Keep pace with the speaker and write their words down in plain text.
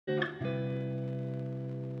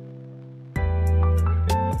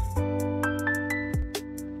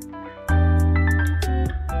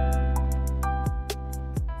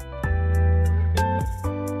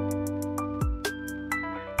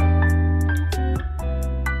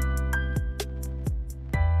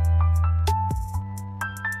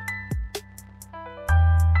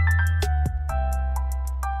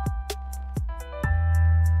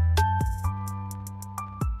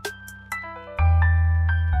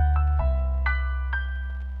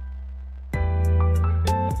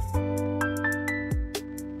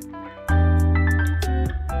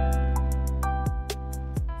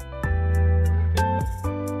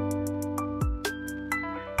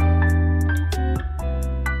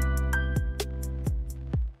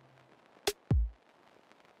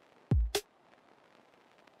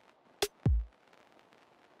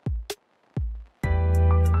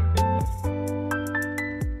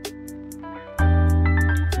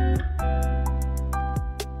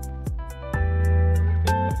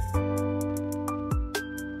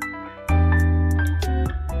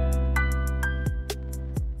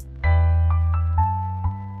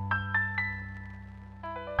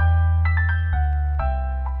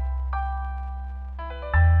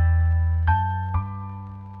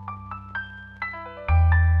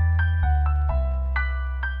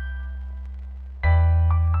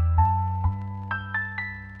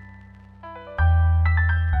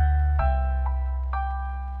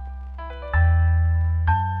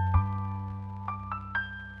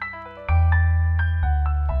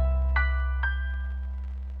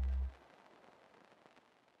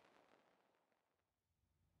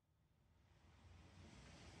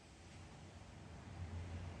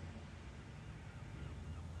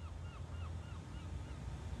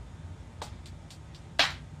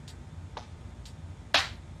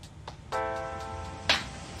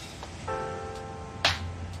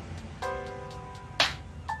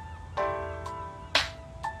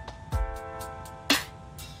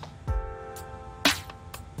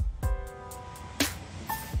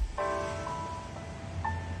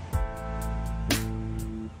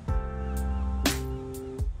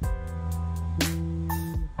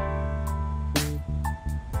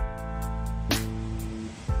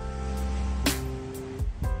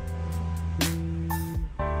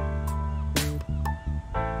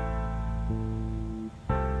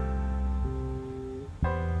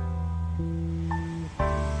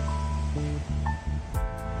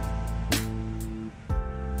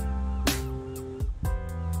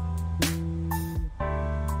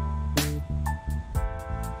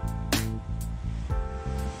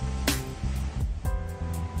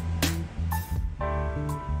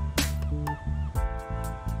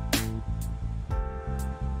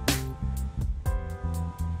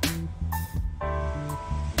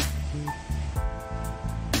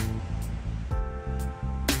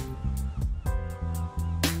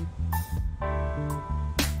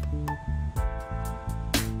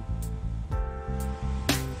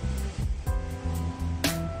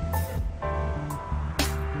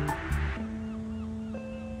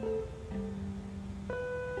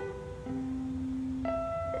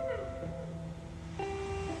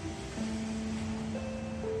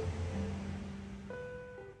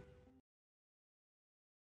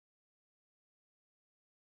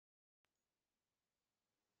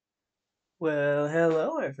Well,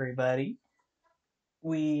 hello everybody.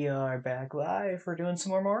 We are back live. We're doing some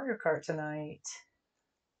more Mario Kart tonight.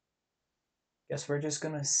 Guess we're just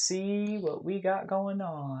gonna see what we got going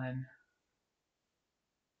on.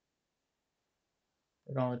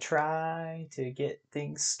 We're gonna try to get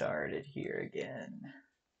things started here again.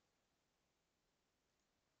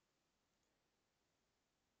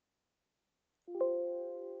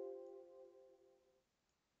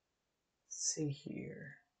 Let's see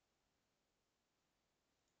here.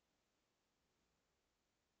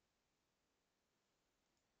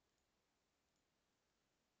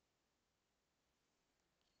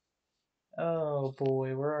 Oh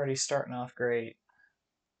boy, we're already starting off great.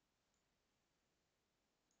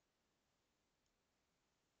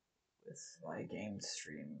 With my game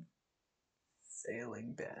stream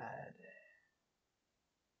failing bad.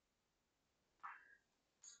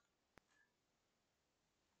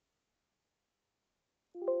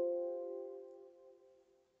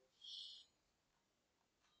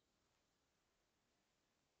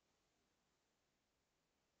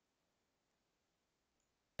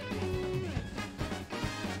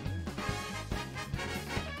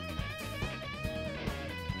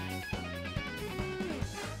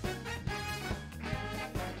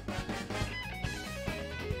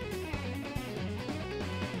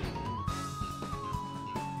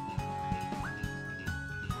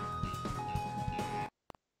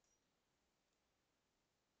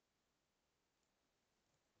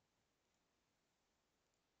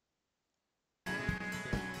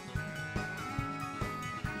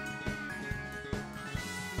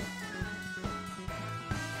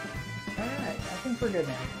 Alright, I think we're good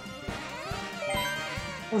now.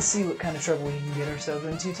 Let's see what kind of trouble we can get ourselves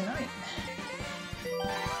into tonight.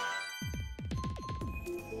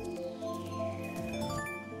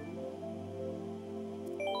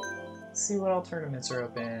 Let's see what all tournaments are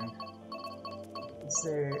open. Is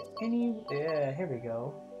there any... Yeah, here we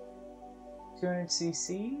go.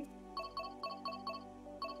 200cc?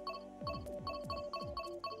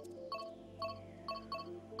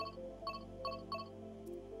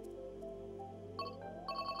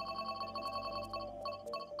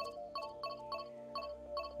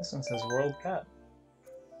 This one says World Cup.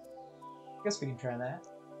 Guess we can try that.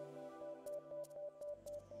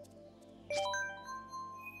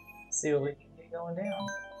 See what we can get going down.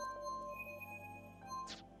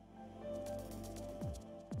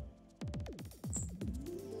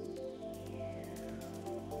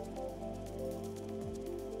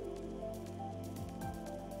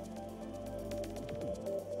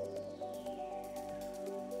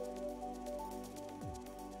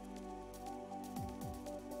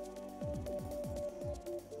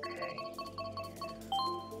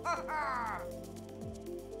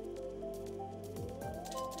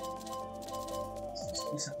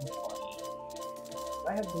 Do something funny. Do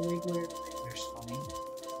I have the Wiggler? The Wiggler's funny.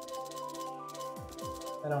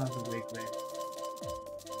 I don't have the Wiggler.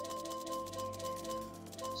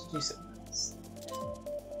 Let's do something else.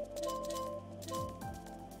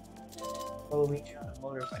 Luigi on a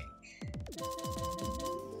motorbike.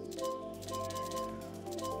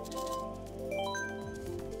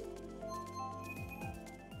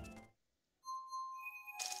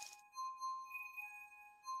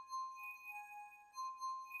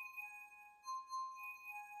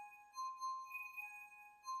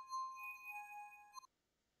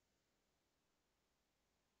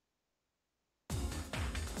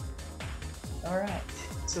 Alright,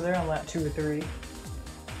 so they're on lap 2 or 3.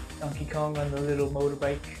 Donkey Kong on the little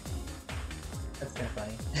motorbike. That's kind of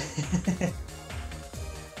funny.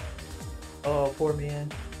 Oh, poor man.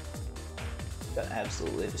 Got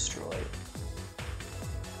absolutely destroyed.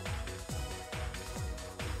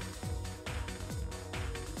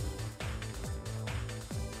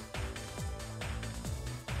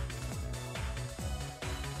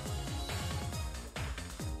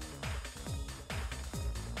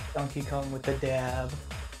 Donkey Kong with the dab.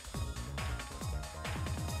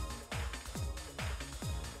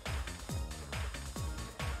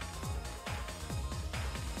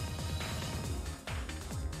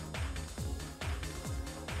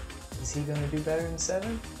 Is he gonna do better than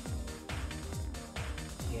 7th?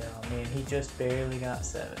 Yeah, man, he just barely got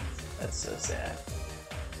 7th. That's so sad.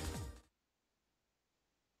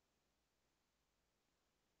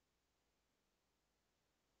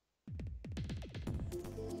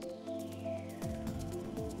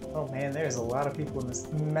 Oh man, there's a lot of people in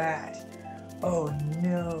this mat. Oh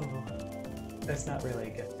no. That's not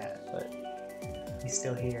really a good mat, but he's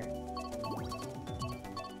still here.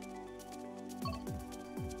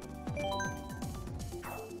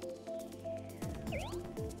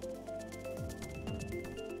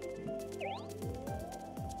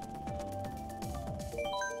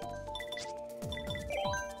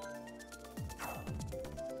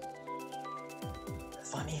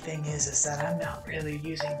 thing is that I'm not really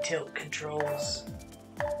using tilt controls.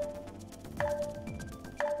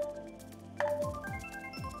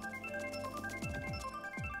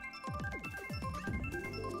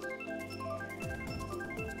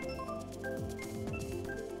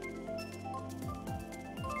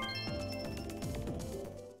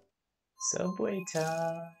 Subway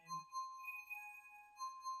time.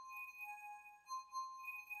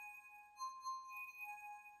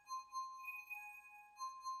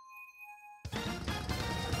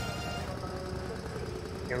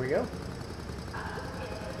 Here we go.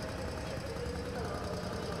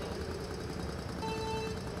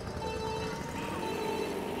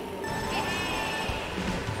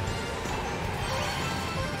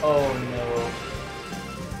 Oh no.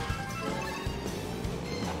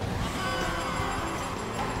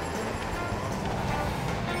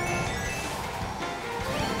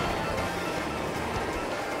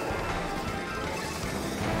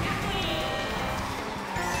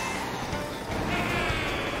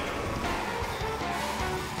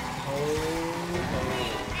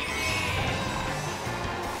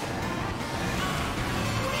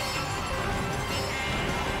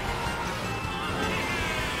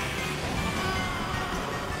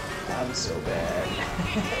 I'm so bad.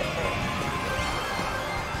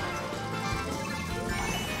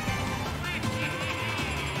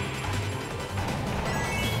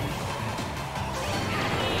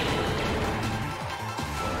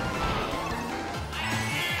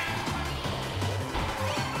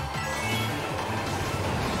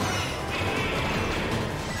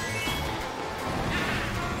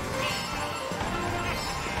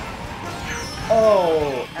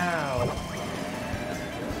 Oh, ow.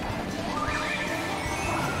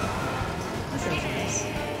 That's infamous.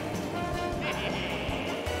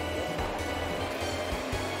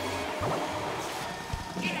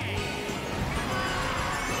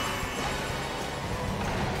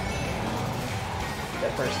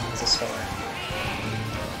 That person is a star.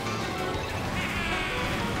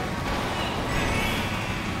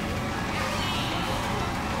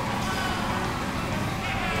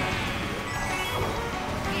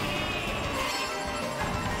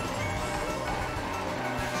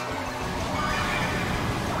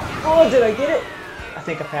 Oh, did I get it? I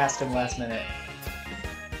think I passed him last minute.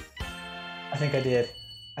 I think I did.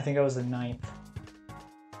 I think I was the 9th.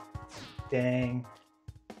 Dang.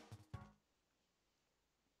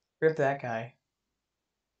 Rip that guy.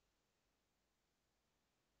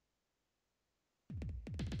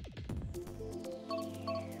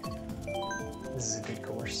 This is a good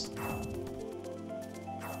course.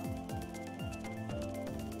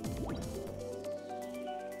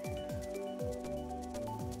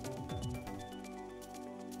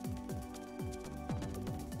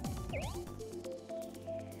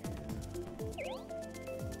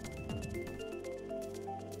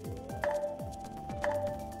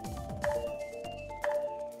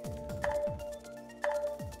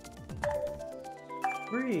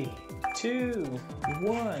 Three, two,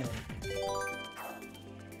 one.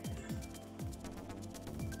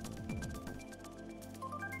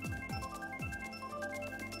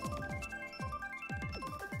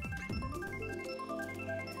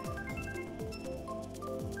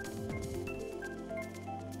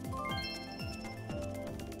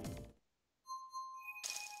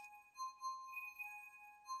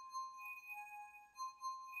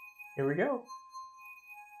 Here we go.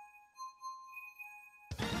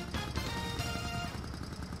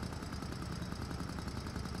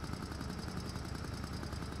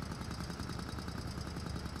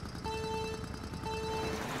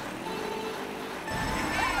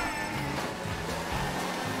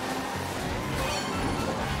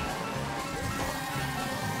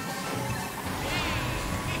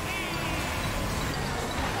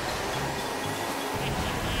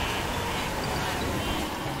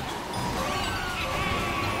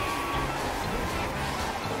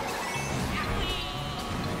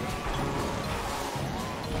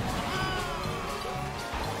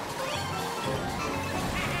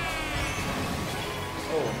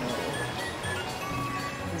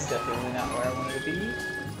 Definitely not where I wanted to be.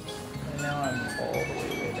 And now I'm all the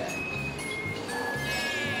way back.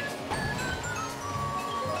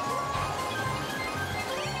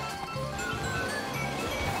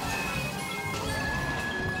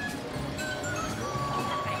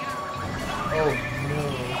 Oh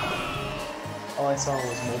no. All I saw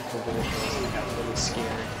was multiple vehicles and I got really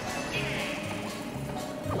scared.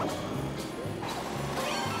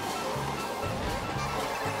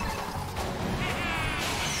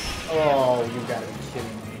 Oh, you gotta be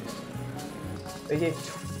kidding me. They gave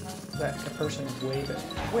that person way better.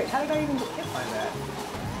 Wait, how did I even get hit by that?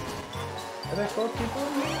 Are there 12 people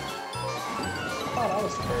in here? I thought I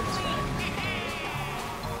was the furthest guy.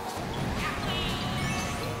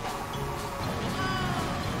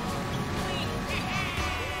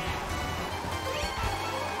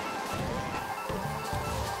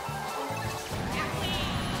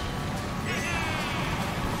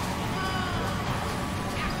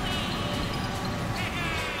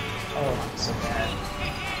 Oh, I'm so bad.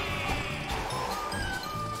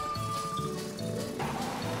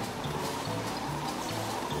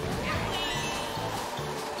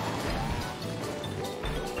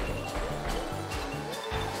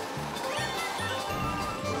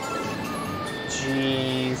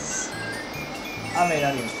 Jeez. I may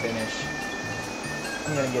not even finish.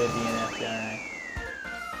 I'm gonna get a DNF, aren't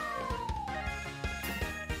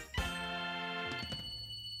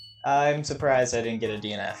I? I'm surprised I didn't get a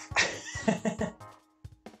DNF.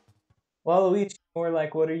 Waluigi, more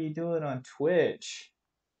like, what are you doing on Twitch?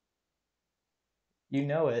 You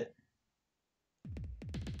know it.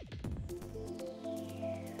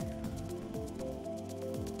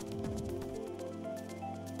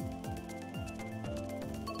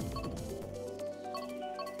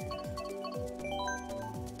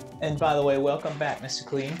 And by the way, welcome back, Mr.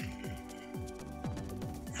 Clean.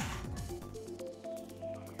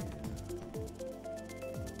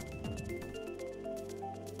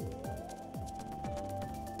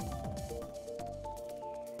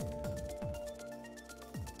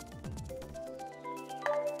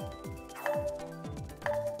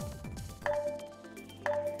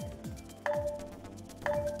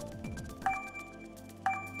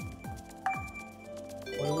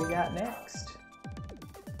 What do we got next?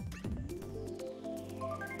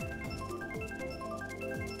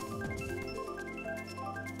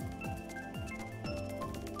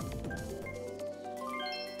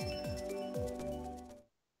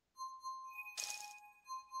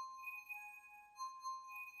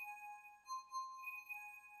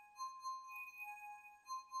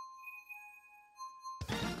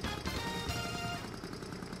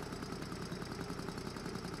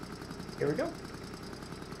 Here we go.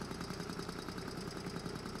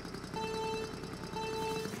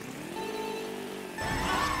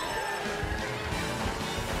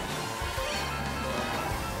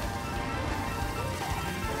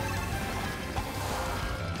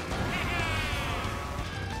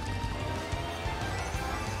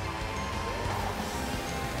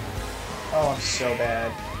 Oh, I'm so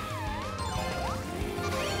bad.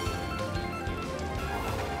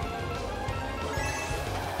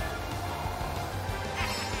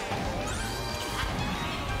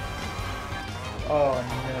 Oh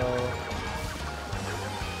no.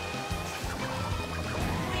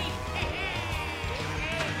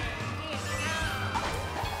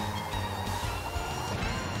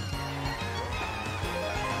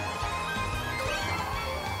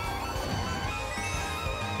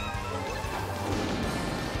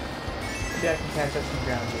 Maybe I can catch up some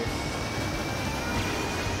ground here.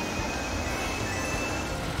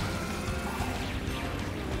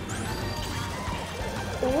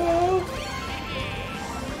 Whoa!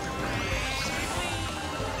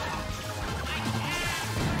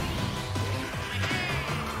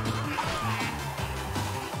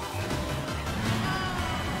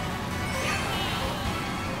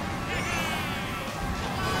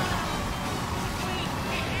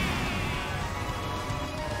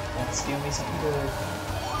 Steal me something good.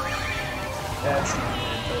 That's not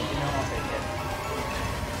good, but you know, I'll take it.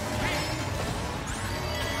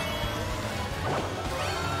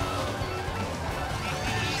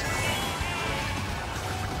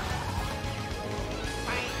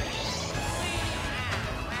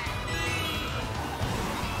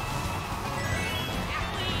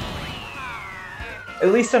 At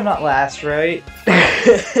least I'm not last, right?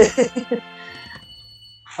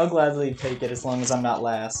 I'll gladly take it as long as I'm not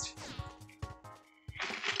last.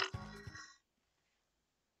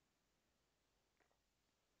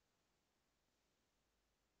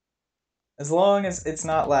 As long as it's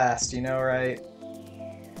not last, you know, right?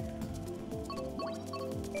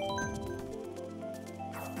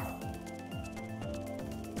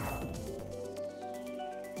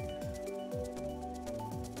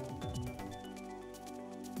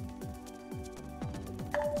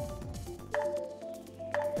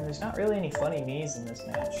 And there's not really any funny knees in this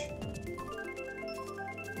match.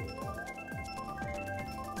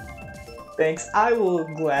 Thanks, I will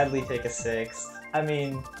gladly take a 6th. I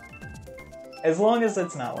mean, as long as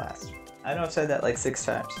it's not last. I know I've said that like 6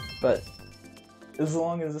 times, but as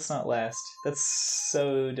long as it's not last. That's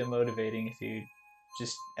so demotivating if you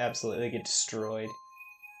just absolutely get destroyed.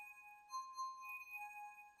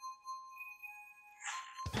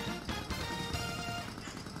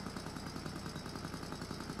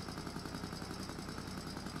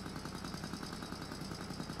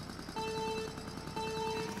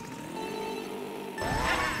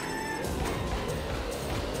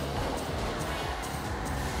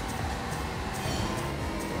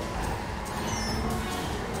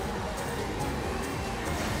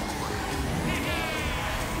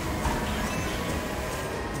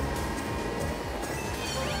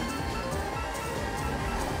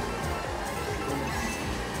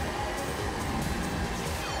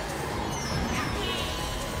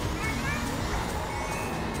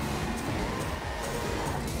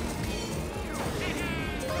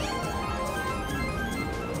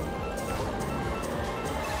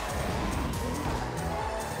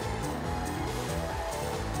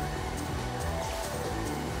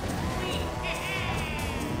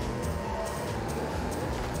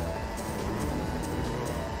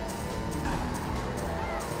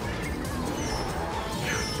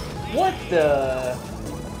 The...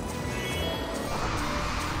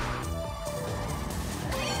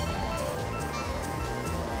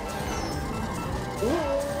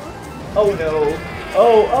 Oh no!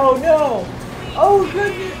 Oh no! Oh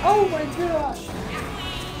goodness! Oh my gosh!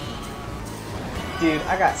 Dude,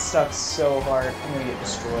 I got stuck so hard. I'm gonna get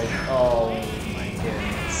destroyed. Oh my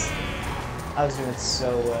goodness. I was doing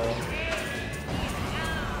so well.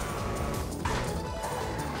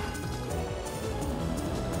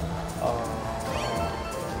 Oh.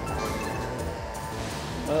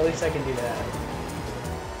 Well, at least I can do that.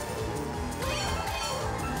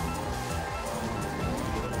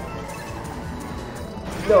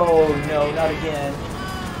 No, no, not again.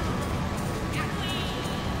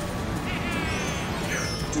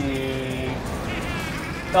 Dude.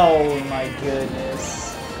 Oh my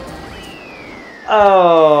goodness.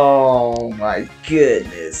 Oh my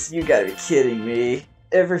goodness. You gotta be kidding me.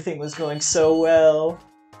 Everything was going so well.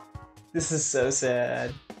 This is so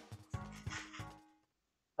sad.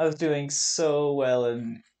 I was doing so well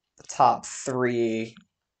in the top 3.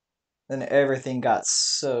 Then everything got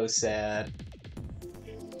so sad.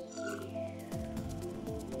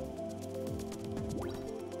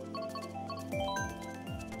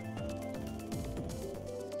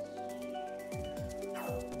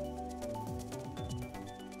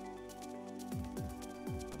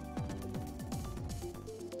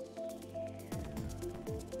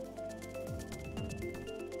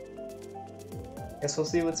 Guess we'll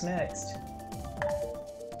see what's next.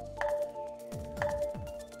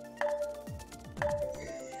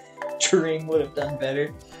 Dream would have done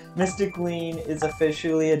better. Mystic Lean is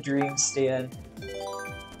officially a dream stand.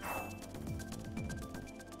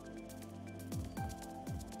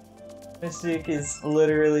 Mystic is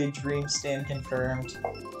literally dream stand confirmed.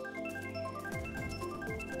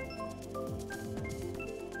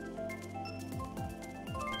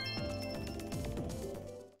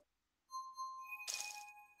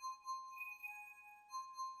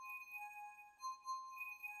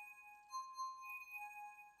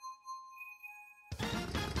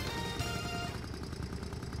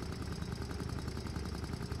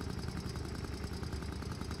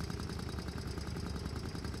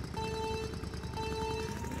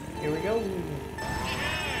 Here we go.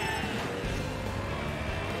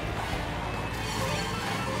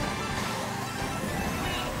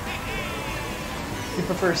 You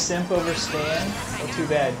prefer simp over stan? Oh, too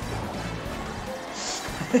bad.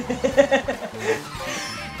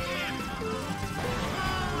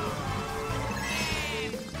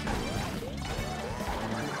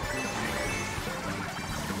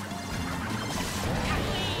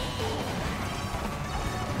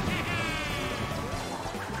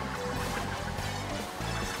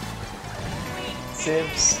 Simp,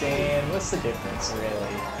 stan, what's the difference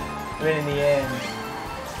really? I mean, in the end,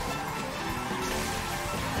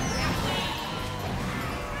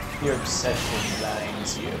 your obsession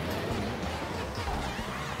binds you.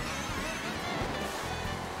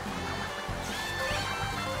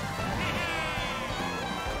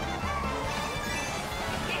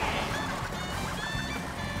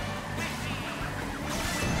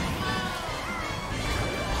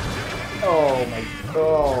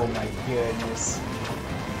 Oh my goodness.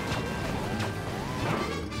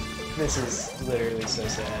 This is literally so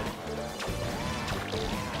sad.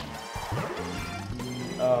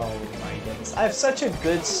 Oh my goodness. I have such a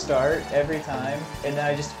good start every time, and then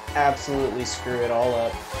I just absolutely screw it all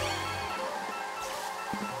up.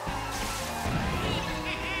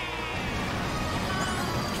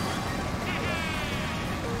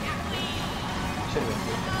 Should have been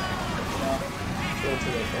good. No, a little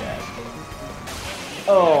too late for that.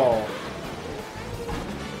 Oh.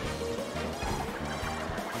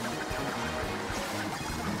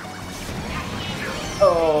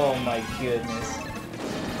 Oh my goodness.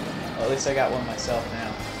 Well, at least I got one myself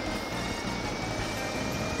now.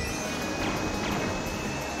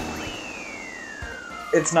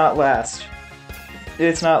 It's not last.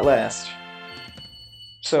 It's not last.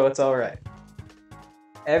 So it's alright.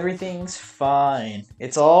 Everything's fine.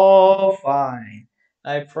 It's all fine.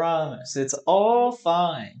 I promise. It's all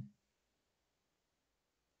fine.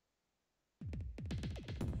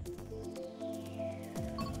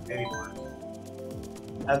 Anymore.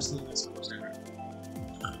 Absolutely so much better.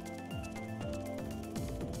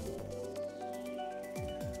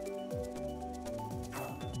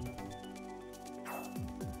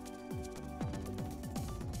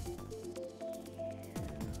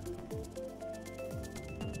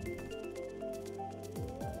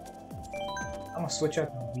 I'm gonna switch up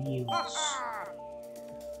the wheels.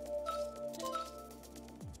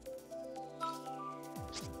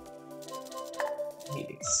 Need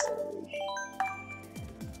acceleration.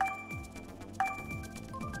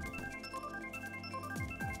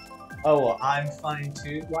 Oh, well, I'm fine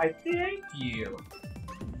too. Why, thank you.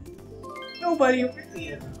 Nobody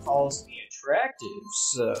really ever calls me attractive,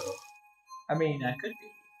 so... I mean, I could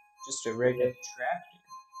be. Just a regular attractive.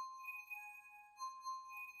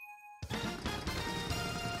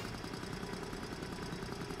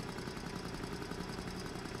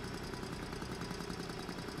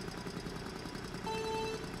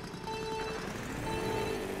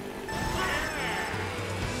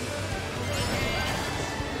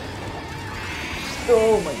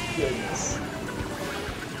 Oh my goodness.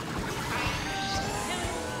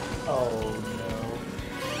 Oh no.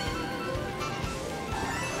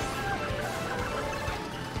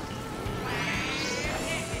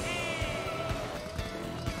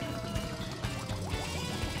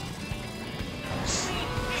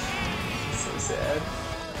 So sad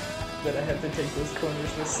that I have to take those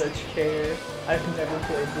corners with such care. I've never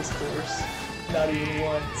played this course. Not even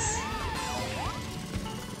once.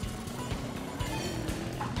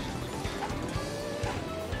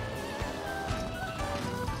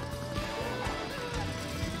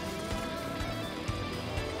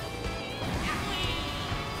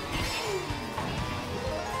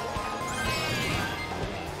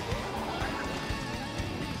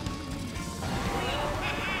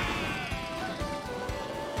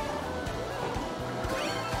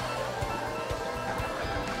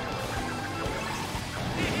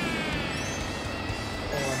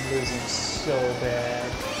 Losing so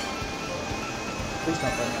bad. Please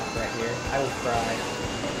don't run me off right here. I will cry.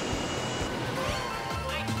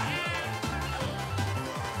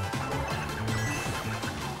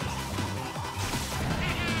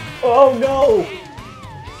 Oh no!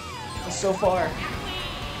 It's so far.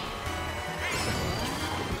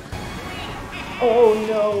 Oh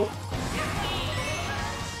no!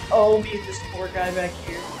 Oh, me and this poor guy back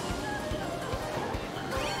here.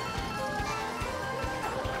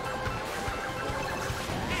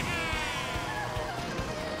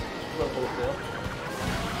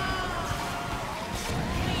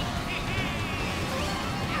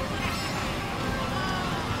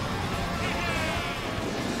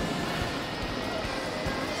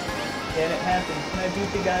 Can it happen? Can I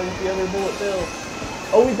beat the guy with the other bullet bill?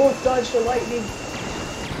 Oh, we both dodged the lightning!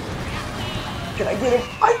 Can I get him?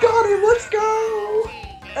 I got him! Let's go!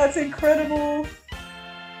 That's incredible!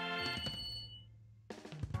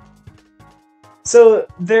 So,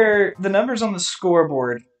 the numbers on the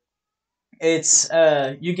scoreboard, it's,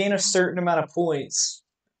 you gain a certain amount of points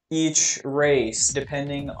each race,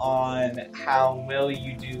 depending on how well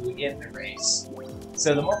you do in the race.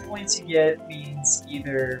 So the more points you get means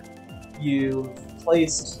either you've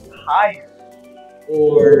placed higher,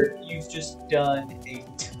 or you've just done a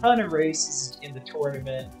ton of races in the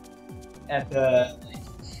tournament at the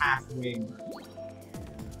halfway mark.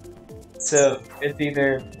 So it's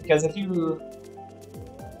either, because if you...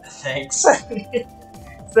 Thanks.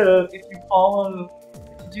 So if you follow,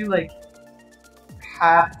 if you do like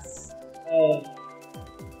half,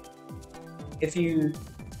 if you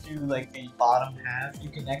do like the bottom half, you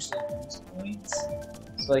can actually lose points.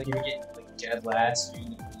 So like if you get like dead last, you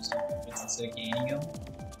end up losing points instead of gaining them.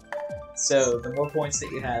 So the more points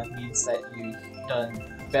that you have means that you've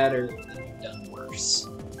done better than you've done worse.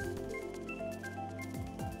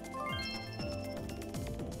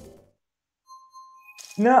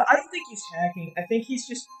 No, I don't think he's hacking. I think he's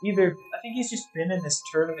just been in this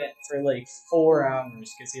tournament for like 4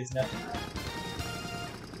 hours because he has nothing.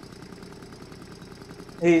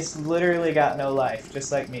 He's literally got no life,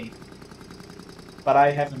 just like me. But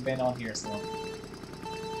I haven't been on here as long.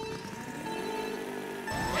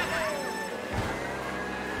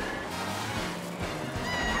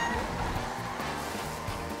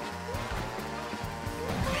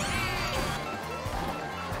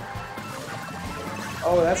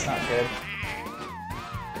 Oh, that's not good.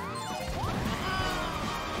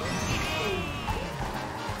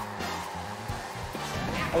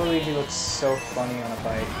 Luigi looks so funny on a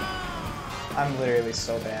bike. I'm literally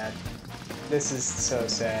so bad. This is so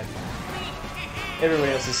sad.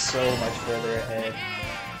 Everybody else is so much further ahead.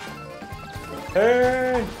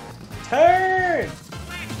 Turn! Turn!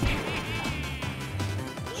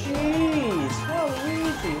 Jeez! Oh,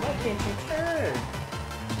 Luigi, why can't you turn?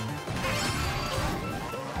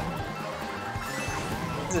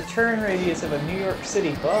 It's a turn radius of a New York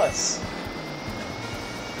City bus.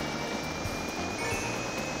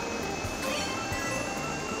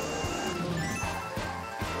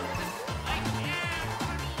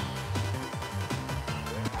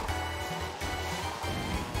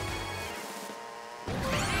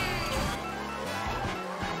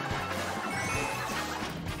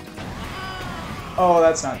 Oh,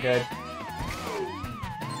 that's not good.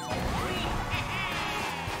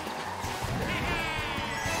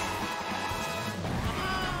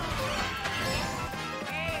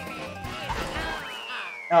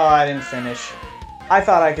 Oh, I didn't finish. I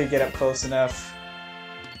thought I could get up close enough.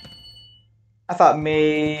 I thought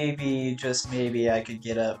maybe, just maybe, I could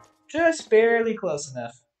get up just barely close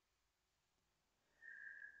enough.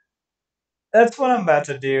 That's what I'm about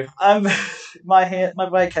to do. My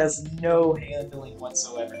bike has no handling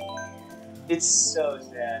whatsoever. It's so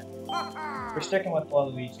sad. We're sticking with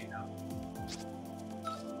Waluigi now.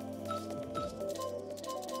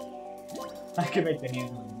 I could make the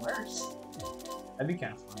handling worse. That'd be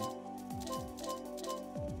kind of fun.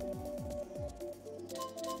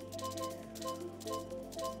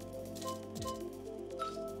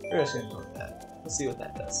 We're just gonna go with that. Let's see what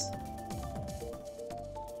that does.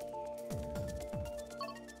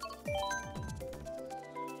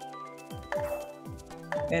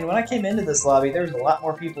 And when I came into this lobby, there was a lot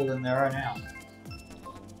more people than there are now.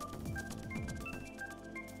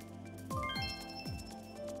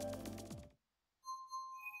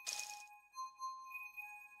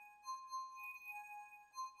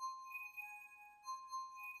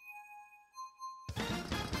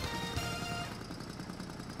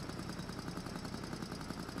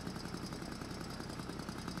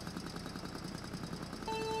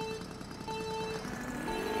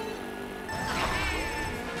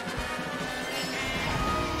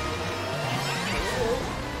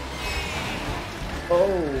 Oh.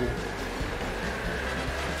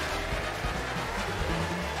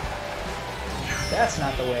 That's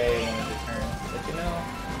not the way I wanted to turn, but you know,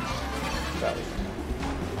 probably.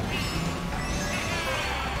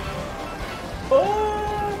 Oh!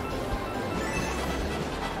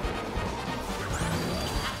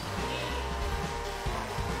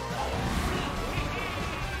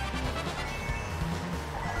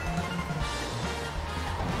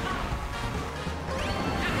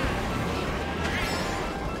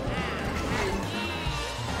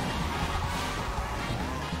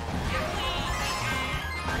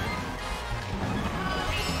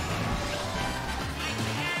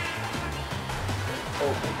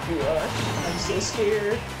 Oh my gosh, I'm so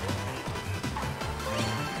scared.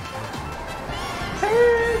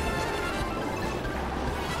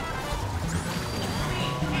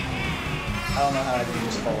 I don't know how I can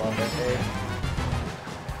just fall off right there.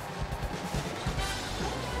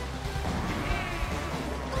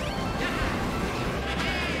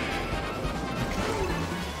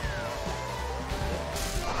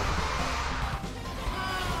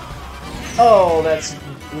 Oh, that's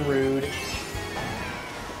rude.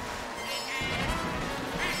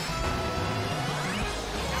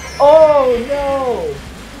 Oh no!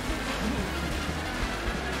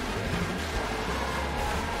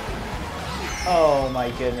 Oh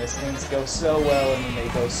my goodness, things go so well and then they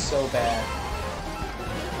go so bad.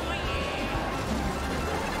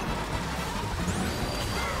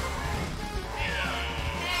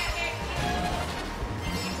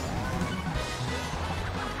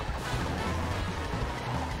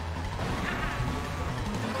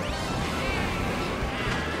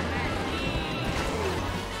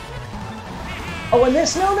 Oh, and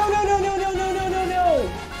this, no, no, no, no, no, no, no, no, no,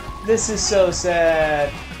 no! This is so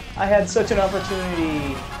sad. I had such an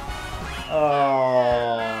opportunity.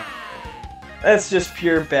 Oh. That's just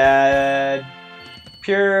pure bad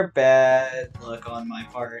luck on my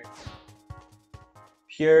part.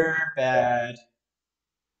 Pure bad.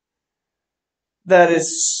 That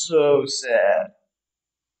is so sad.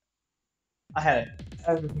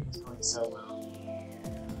 Everything was going so well.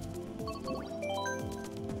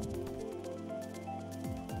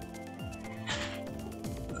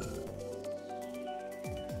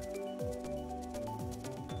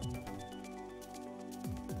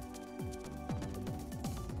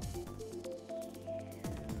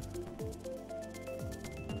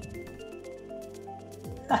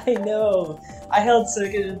 I know. I held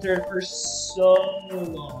second and third for so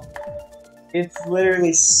long. It's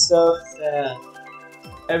literally so sad.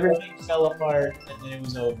 Everything fell apart and then it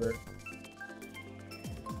was over.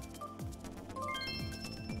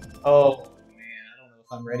 Oh man, I don't know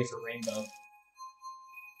if I'm ready for Rainbow.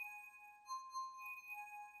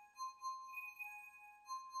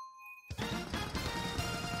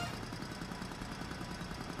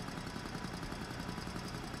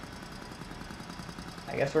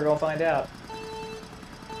 I guess we're gonna find out.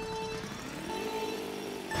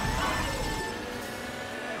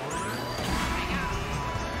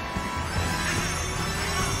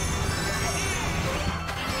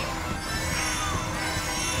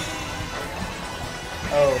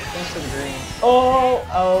 Oh, thanks for the green. Oh,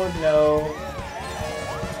 oh no.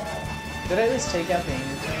 Did I just take out the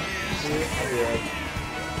anger tank? Oh yeah.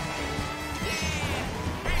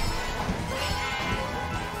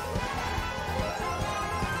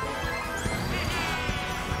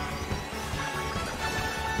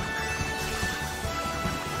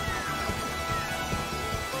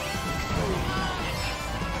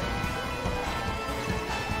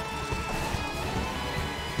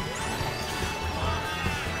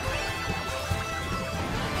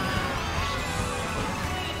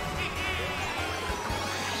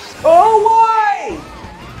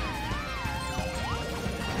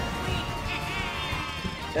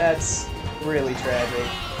 really tragic.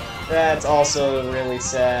 That's also really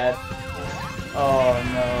sad. Oh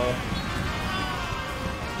no.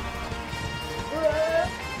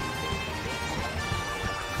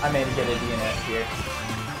 I may get a DNF here.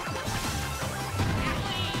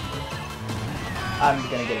 I'm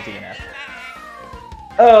gonna get a DNF.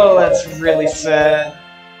 Oh, that's really sad.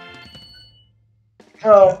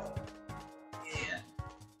 Oh.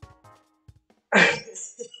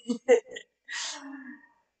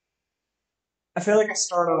 I feel like I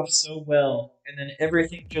start off so well, and then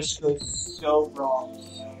everything just goes so wrong.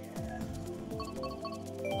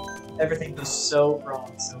 Everything goes so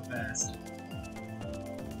wrong so fast.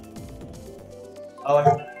 Oh,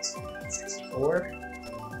 I mean, 64?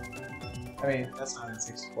 I mean, that's not in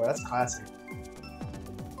 64, that's classic.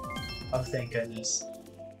 Oh, thank goodness.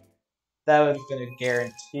 That would have been a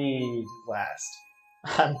guaranteed last.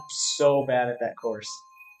 I'm so bad at that course.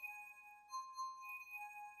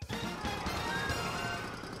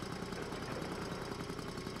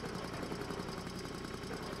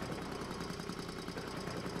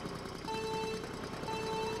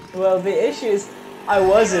 Well, the issue is, I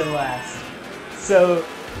was in last. So,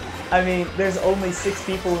 I mean, there's only 6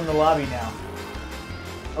 people in the lobby now.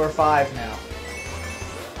 Or 5 now.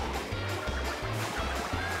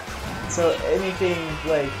 So anything,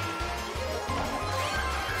 like...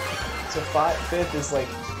 So 5th is, like,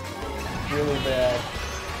 really bad.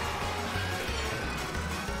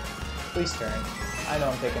 Please turn. I know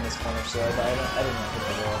I'm taking this corner slow, but I didn't know hit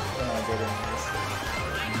the wall. I know I did anyways.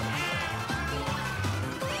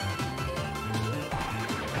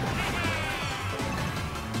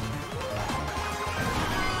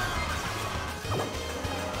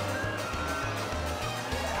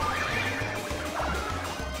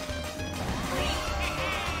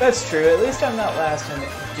 That's true, at least I'm not last in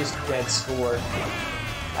just dead score.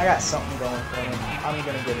 I got something going for me. I'm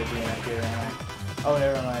gonna get a DNF here, am I? Oh,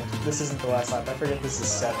 never mind. This isn't the last lap. I forget this is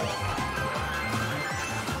 7.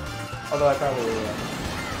 Although I probably will.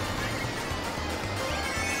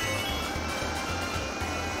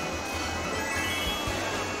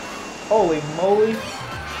 Holy moly.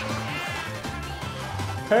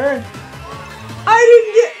 Turn! I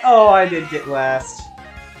didn't get... Oh, I did get last.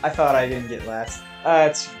 I thought I didn't get last.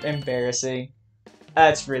 That's embarrassing.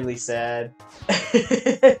 That's really sad.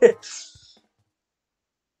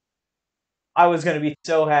 I was gonna be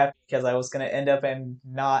so happy because I was gonna end up and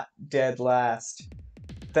not dead last.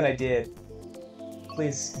 Then I did.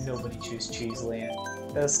 Please, nobody choose Cheeseland.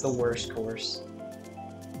 That's the worst course.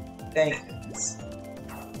 Thank goodness.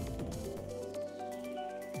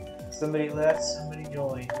 Somebody left, somebody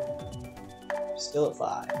joined. Still at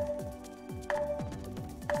 5.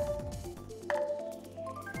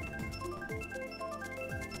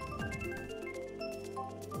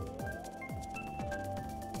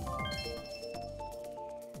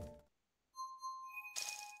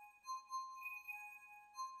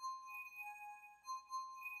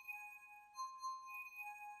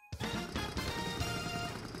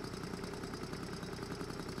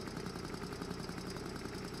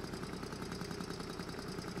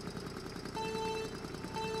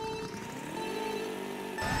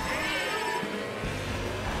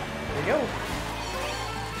 Go.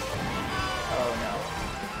 Oh no.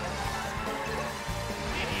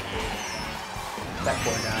 That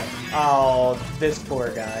poor guy. Oh, this poor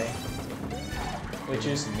guy. Which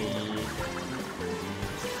is me.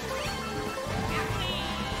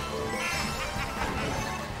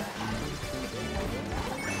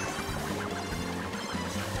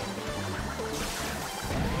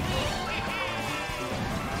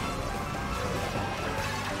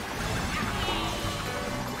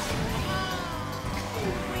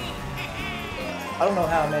 I don't know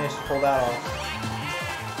how I managed to pull that off.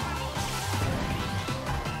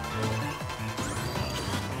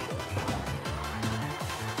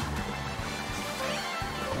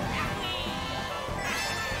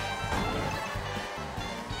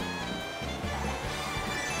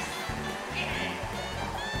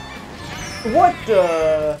 What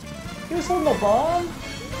the? He was holding a bomb?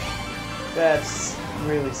 That's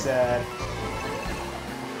really sad.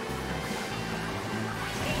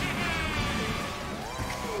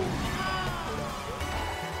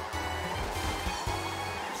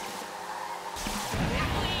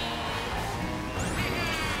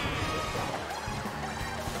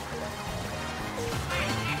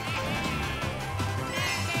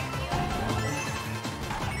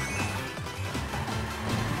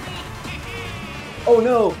 Oh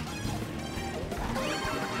no!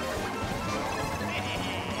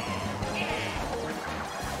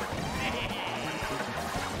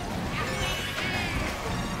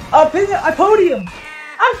 I podium!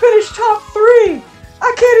 I I finished top 3!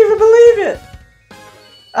 I can't even believe it!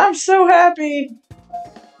 I'm so happy!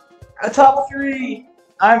 A top 3!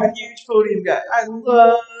 I'm a huge podium guy. I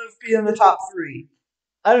love being in the top 3.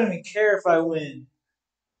 I don't even care if I win.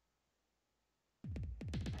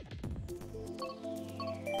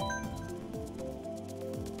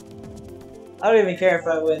 I don't even care if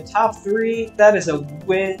I win. Top 3, that is a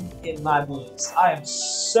win in my books. I am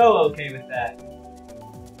so okay with that.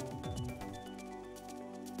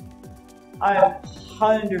 I am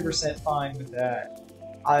 100% fine with that.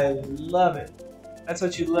 I love it. That's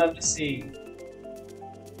what you love to see.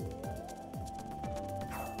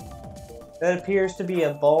 That appears to be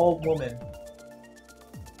a bald woman.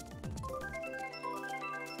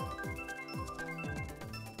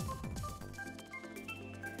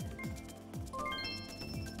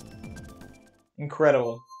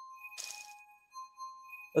 Incredible.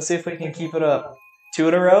 Let's see if we can keep it up. 2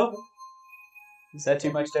 in a row? Is that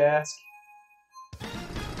too much to ask?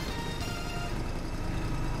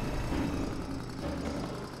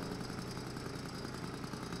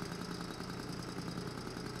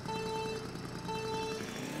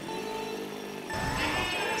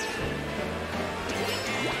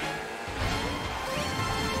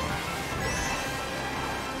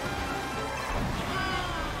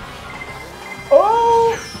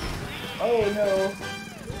 Oh! Oh no.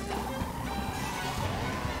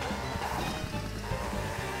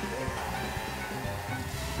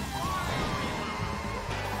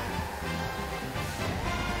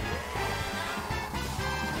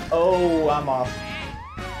 Oh, I'm off.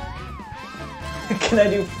 Can I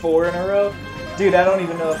do 4 in a row? Dude, I don't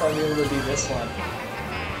even know if I'll be able to do this one.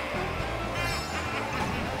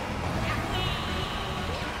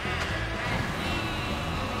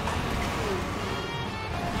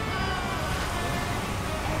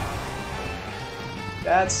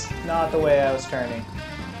 That's not the way I was turning.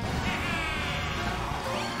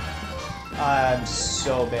 I'm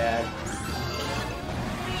so bad.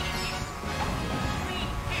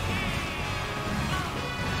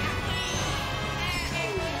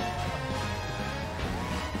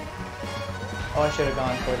 Oh, I should have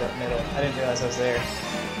gone for the middle. I didn't realize I was there.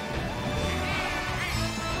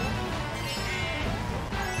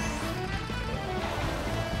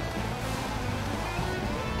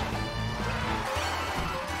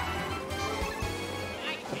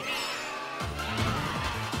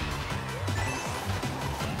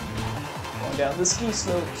 Going down the ski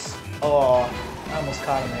slopes. Oh, I almost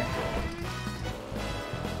caught him there.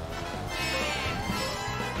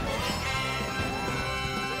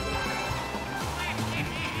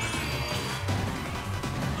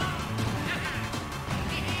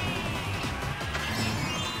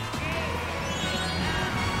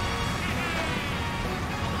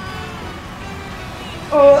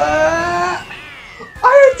 Oh,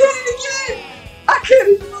 I did it again! I can't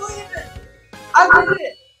even believe it! I did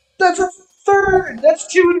it! That's a 3rd!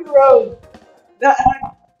 That's 2 in a row!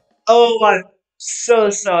 Oh, I'm so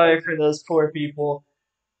sorry for those poor people.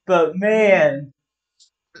 But man,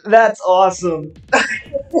 that's awesome!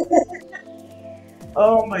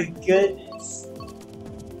 Oh my goodness.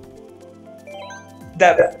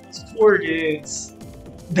 Those poor dudes.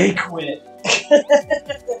 They quit.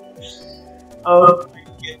 Oh my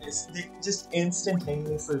goodness. They just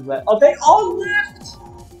instantaneously left. Oh, they all left!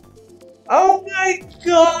 Oh my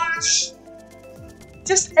gosh!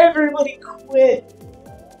 Just everybody quit.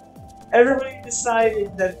 Everybody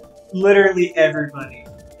decided that literally everybody.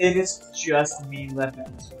 It is just me left in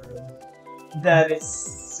this room. That is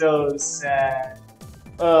so sad.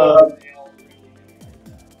 Oh,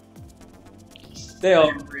 they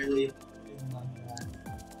all really didn't like that.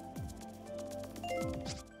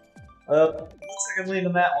 Well, looks like I'm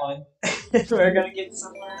leaving that one. We're gonna get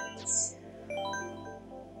somewhere else.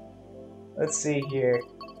 Let's see here.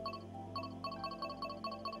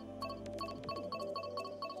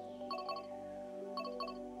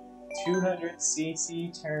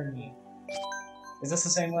 $200cc tourney. Is this the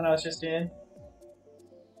same one I was just in?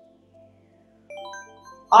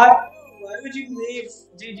 Why would you leave?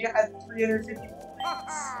 Dude, you had 350 points.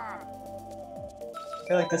 I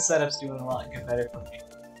feel like this setup's doing a lot better for me.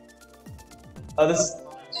 Oh, this is the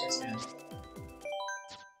one I was just in.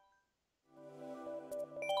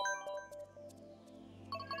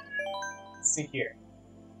 Let's see here.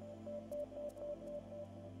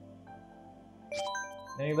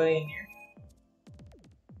 Anybody in here?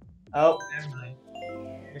 Oh, never mind.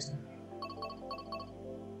 Here's some.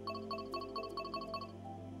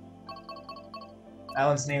 That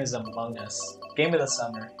one's name is Among Us. Game of the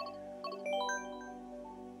Summer.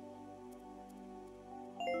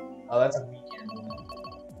 Oh, that's a weekend one.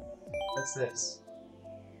 What's this?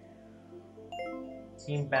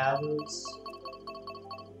 Team battles.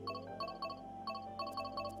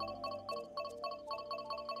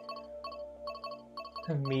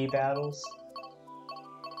 Me battles.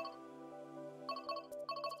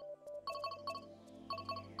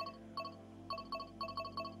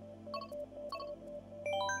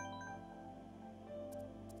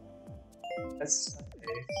 That's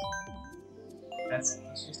okay. That's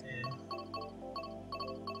just it.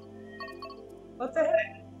 What the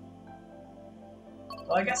heck?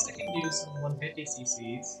 Well, I guess I can do some 150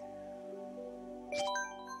 cc's.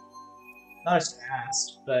 Not as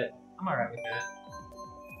fast, but I'm alright with that.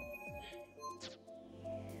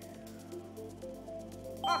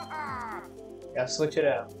 Gotta switch it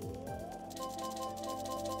up.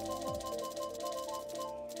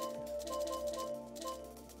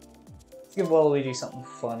 Let's give Waluigi something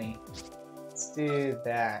funny. Let's do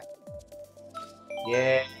that.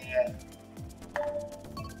 Yeah.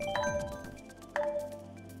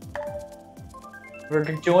 We're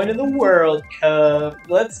joining the World Cup.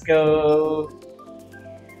 Let's go.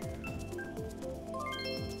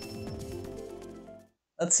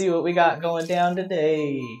 Let's see what we got going down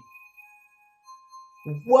today.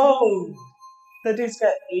 Whoa! That dude's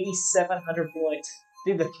got 8,700 points.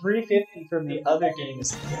 Dude, the 350 from the other game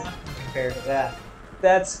is nothing compared to that.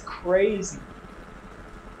 That's crazy.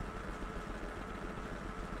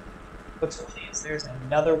 What's funny is there's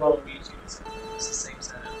another Waluigi. It's the same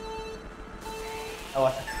setup. Oh,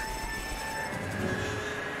 I think.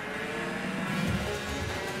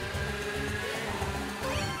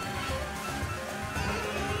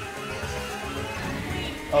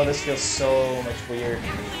 Oh, this feels so much weird.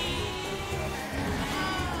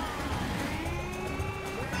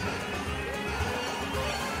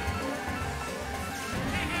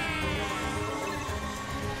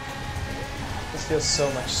 This feels so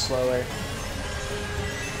much slower.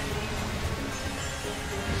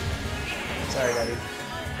 Sorry, buddy.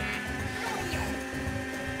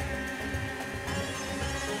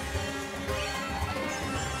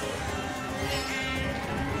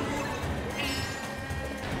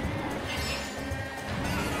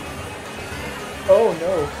 Oh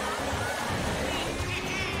no!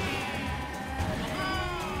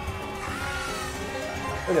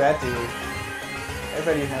 Look at that dude.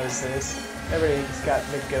 Everybody knows this. Everybody's got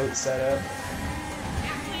the goat set up.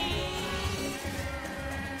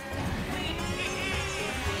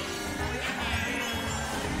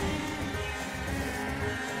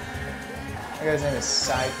 That guy's name is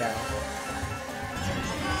Psycow.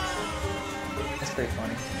 That's pretty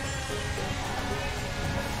funny.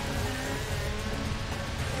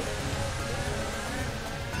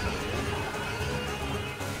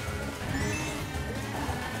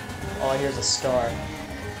 All I hear is a star.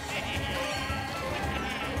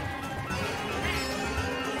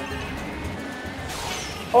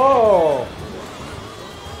 Oh!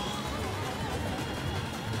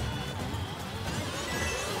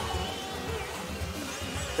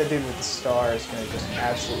 That dude with the star is gonna just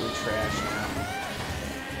absolutely trash now.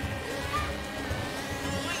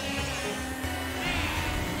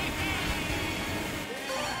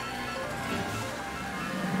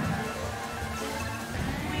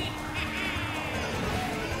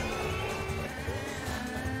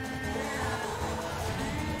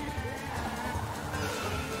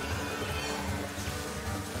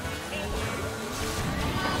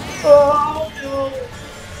 Oh no!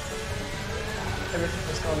 Everything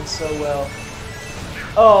was going so well.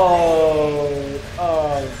 Oh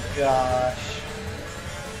gosh.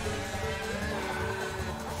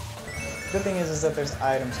 Good thing is that there's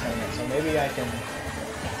items coming in, so maybe I can.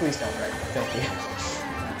 Please don't wreck. Thank you.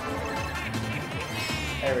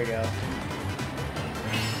 There we go.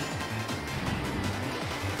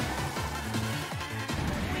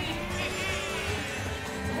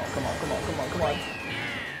 Come on.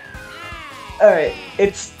 Alright,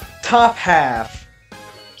 it's top half.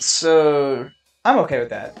 So, I'm okay with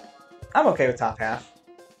that. I'm okay with top half.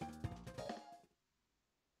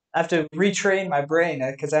 I have to retrain my brain,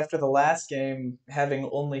 because after the last game, having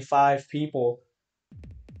only 5 people,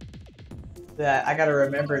 that I gotta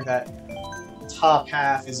remember that top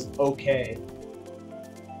half is okay.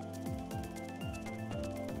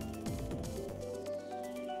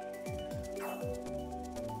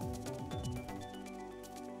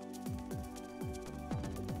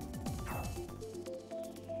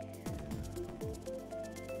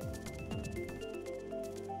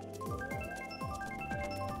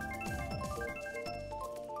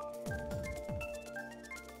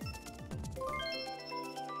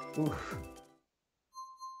 Oof.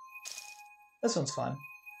 This one's fun.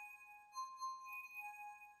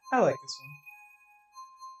 I like this one.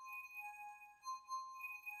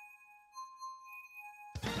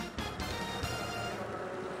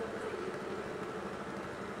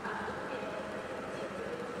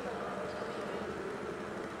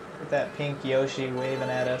 that pink Yoshi waving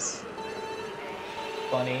at us.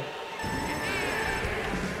 Funny.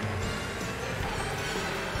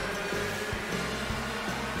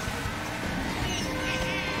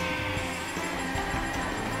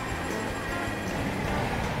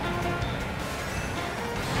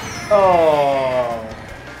 Oh,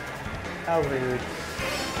 how rude.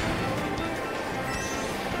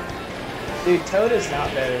 Dude, Toad is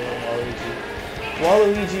not better than Waluigi.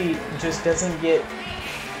 Waluigi just doesn't get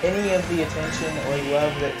any of the attention or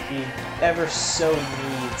love that he ever so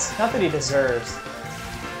needs. Not that he deserves.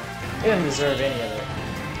 He doesn't deserve any of it.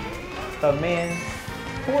 But man,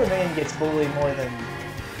 poor man gets bullied more than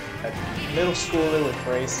a middle schooler with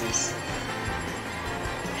braces.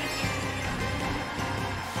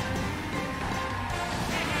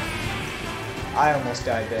 I almost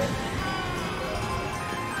died there.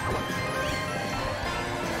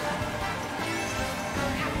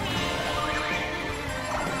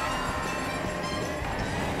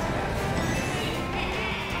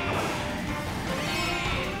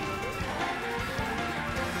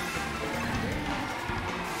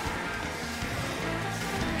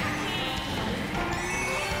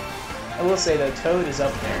 I will say though, Toad is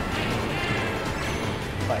up there.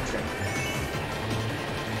 Quite sure.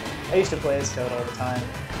 I used to play as Toad all the time.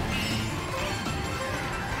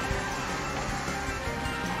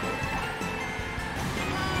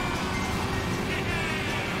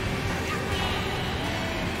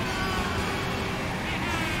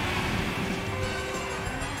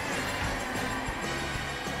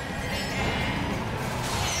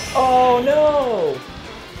 Oh no!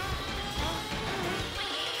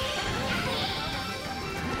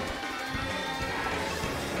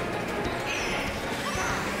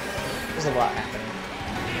 There's a lot happening.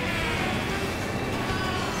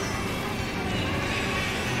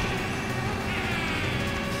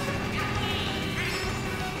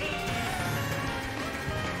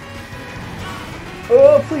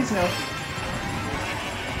 Oh, please no.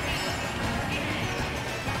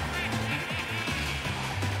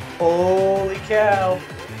 Holy cow.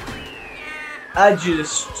 I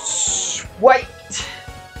just swiped.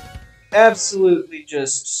 Absolutely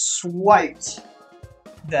just swiped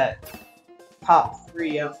that top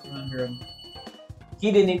 3 out from under him.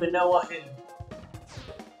 He didn't even know what hit him.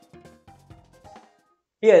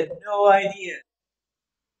 He had no idea.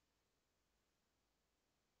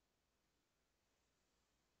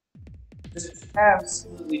 Just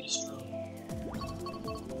absolutely destroyed.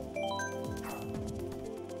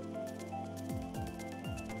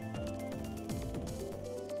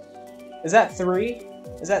 Is that 3?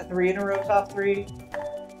 Is that 3 in a row top 3?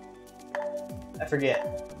 I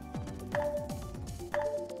forget.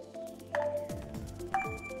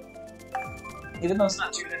 Even though it's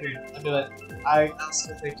not 200, I'll do it. I'll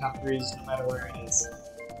still take top 3s no matter where it is.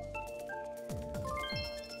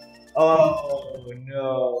 Oh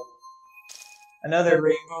no. Another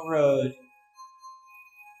Rainbow Road.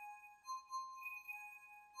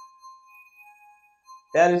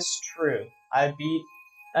 That is true. I did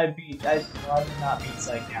not beat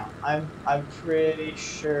Psych Out. I'm pretty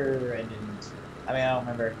sure I didn't. I mean, I don't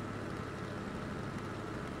remember.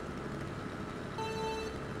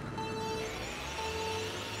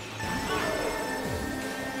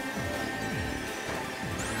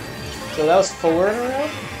 So that was 4 in a row?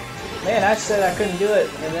 Man, I said I couldn't do it,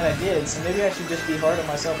 and then I did, so maybe I should just be hard on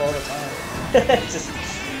myself all the time.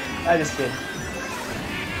 I just kidding.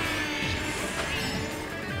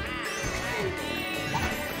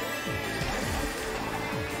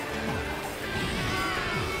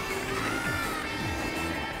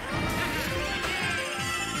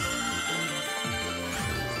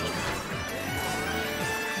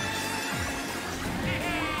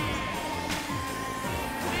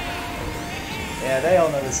 Yeah, they all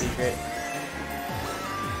know the secret.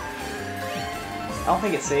 I don't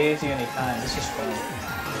think it saves you any time, it's just fun.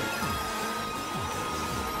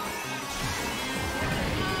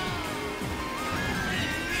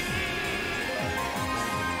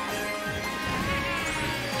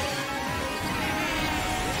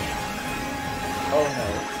 Oh no.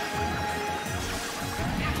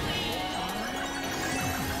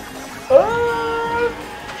 Ah!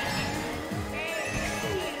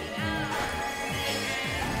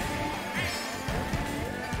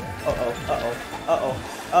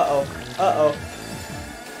 Uh-oh.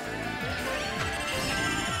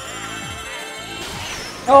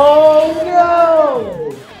 Oh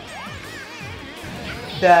no!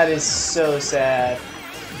 That is so sad.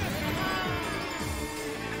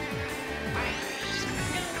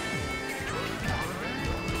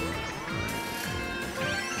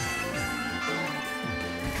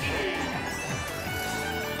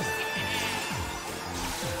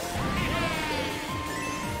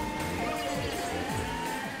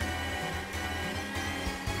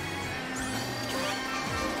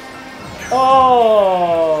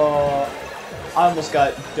 Oh! I almost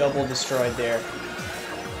got double destroyed there.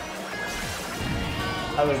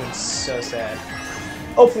 That would have been so sad.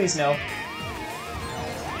 Oh, please no.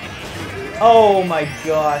 Oh my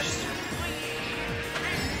gosh.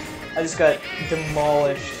 I just got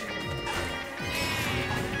demolished.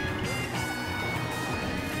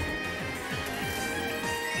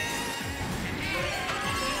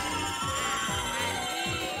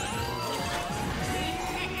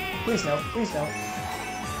 Please no, please no.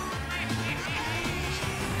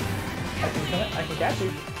 I can catch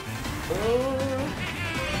you. Oh.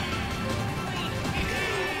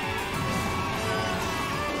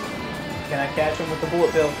 Can I catch him with the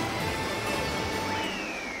bullet bill?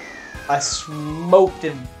 I smoked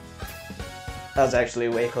him. That was actually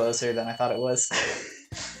way closer than I thought it was.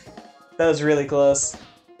 That was really close.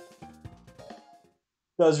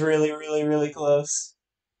 That was really, really, really close.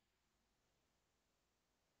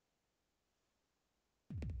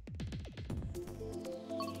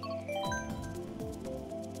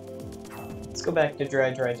 Let's go back to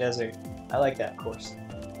Dry Desert. I like that course.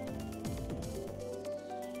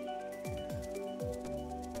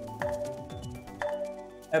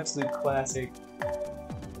 Absolute classic.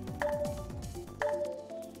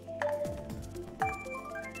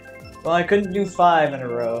 Well, I couldn't do 5 in a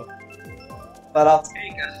row, but I'll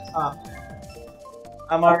take a top.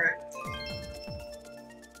 I'm alright.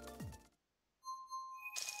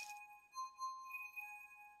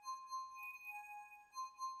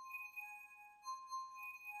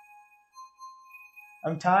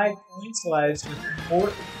 I'm tied points-wise with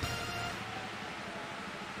 4.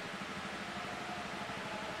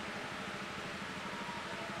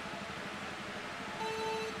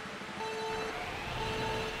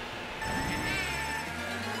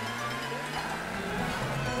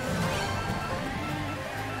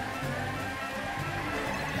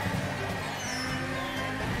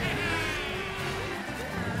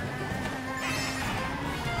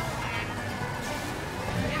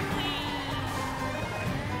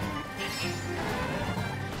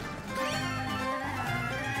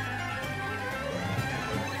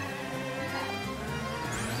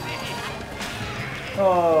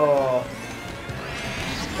 Oh.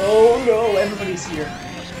 Oh no, everybody's here.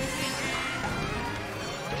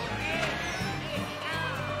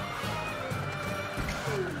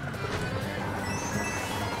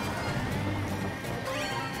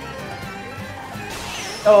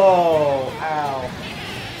 Oh, ow.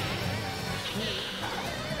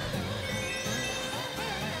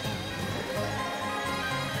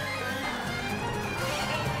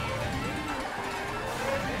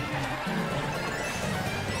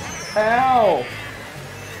 Ow!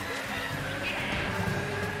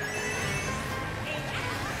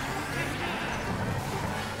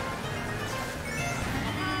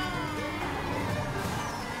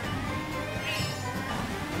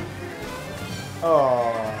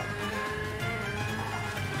 Oh.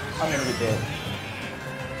 I'm gonna be dead.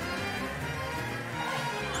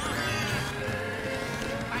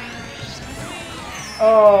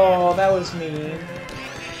 Oh, that was mean.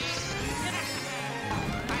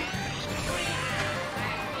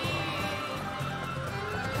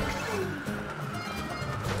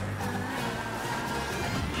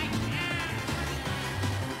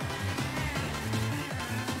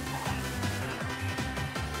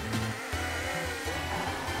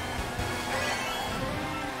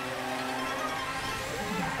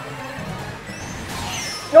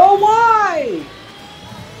 No, why?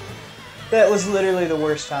 That was literally the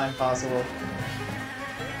worst time possible.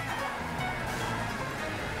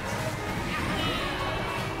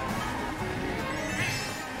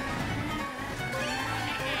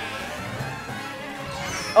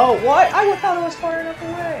 Oh, what? I thought it was far enough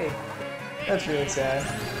away. That's really sad.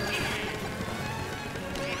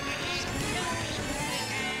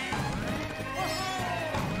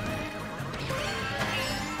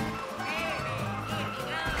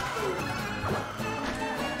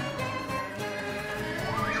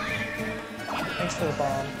 Thanks for the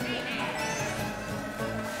bomb.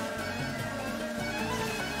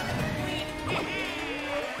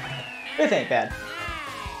 It ain't bad.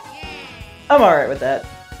 I'm alright with that.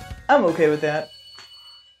 I'm okay with that.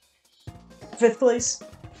 5th place?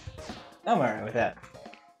 I'm alright with that.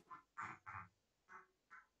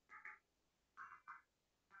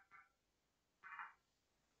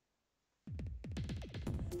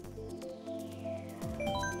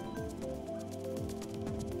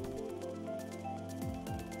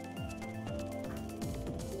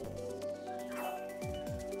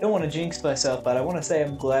 Don't want to jinx myself, but I want to say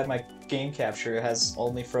I'm glad my game capture has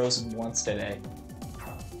only frozen once today.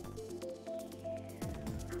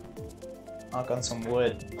 Knock on some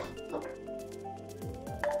wood.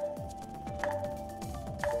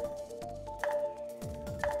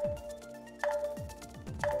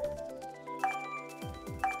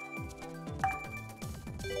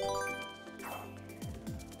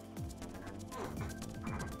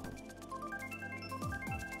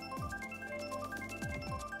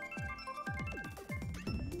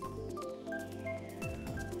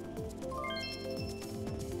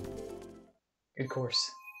 Good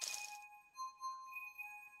course.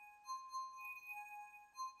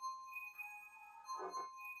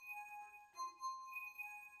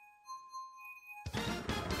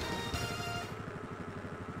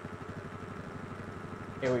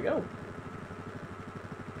 Here we go.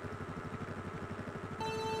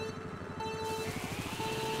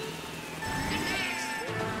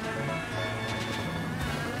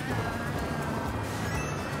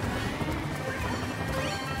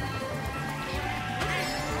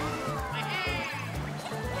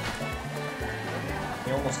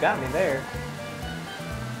 You almost got me there.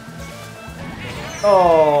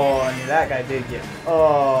 Oh, and that guy did get.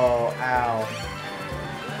 Oh, ow.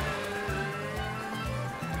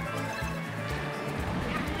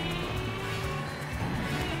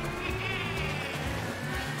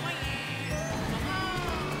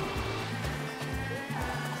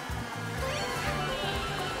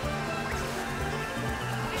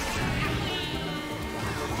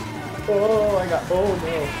 Oh, I got. Oh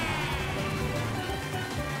no.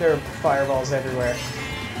 There are fireballs everywhere.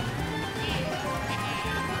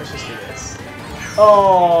 Let's just do this.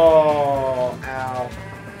 Oh, ow.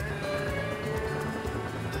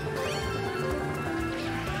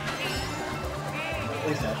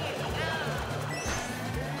 Please no.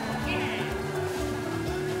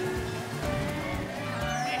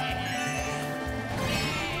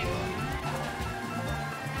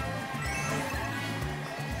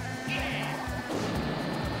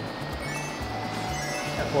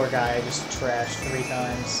 That poor guy I just trashed 3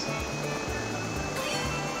 times.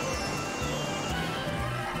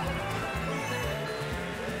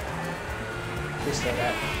 Please throw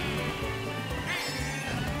that.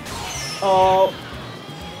 Oh!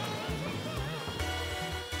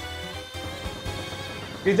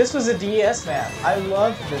 Dude, this was a DS map. I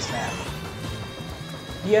loved this map.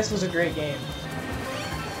 DS was a great game.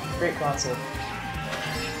 Great console.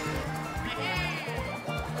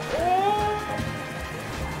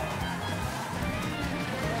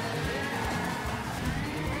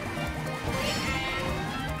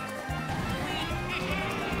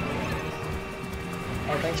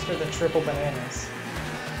 Oh, thanks for the triple bananas.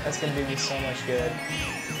 That's gonna do me so much good.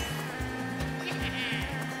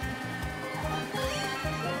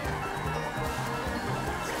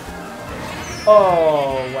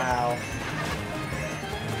 Oh, wow.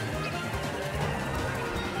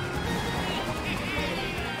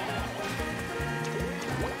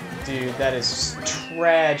 Dude, that is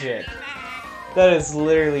tragic. That is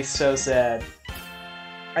literally so sad.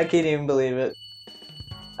 I can't even believe it.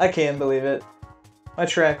 I can't believe it. My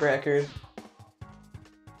track record.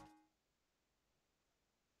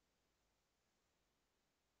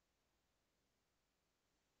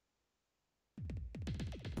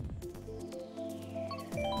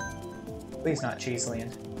 Please not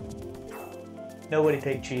Cheeseland. Nobody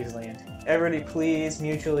take Cheeseland. Everybody please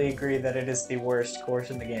mutually agree that it is the worst course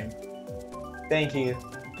in the game. Thank you.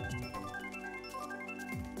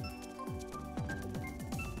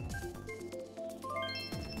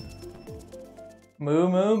 Moo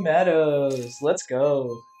Moo Meadows. Let's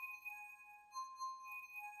go.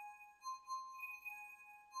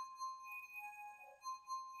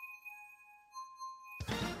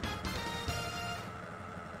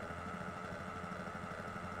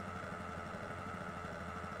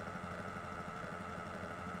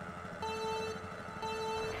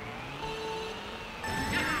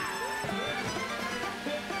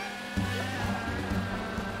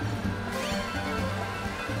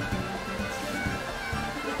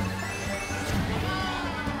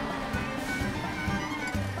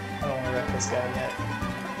 This guy yet.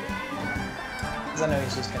 Because I know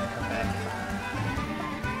he's just gonna come back.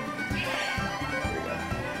 Here we go.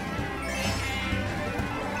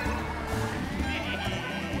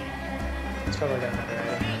 He's probably gonna come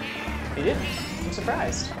back. He didn't. I'm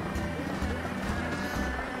surprised.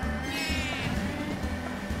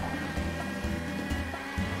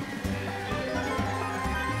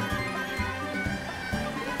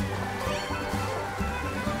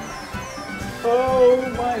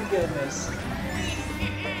 Oh my goodness.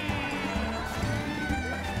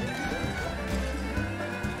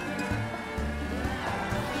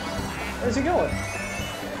 Where's he going?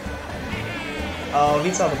 Oh,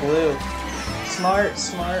 he saw the blue. Smart,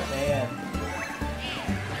 smart man.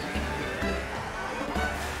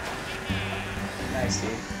 Nice, dude.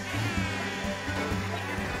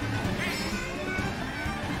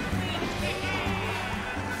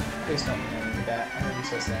 Please don't remember that. I'm gonna be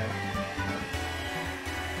so sad.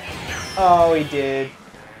 Oh, he did.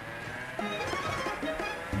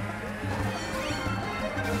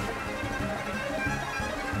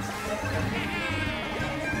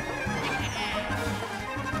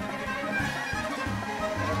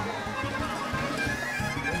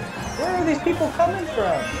 Where are these people coming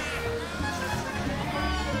from?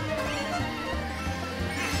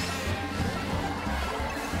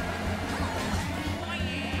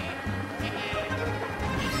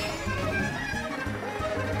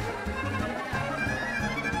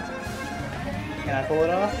 Can I pull it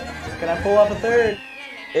off? Can I pull off a third?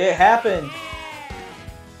 It happened!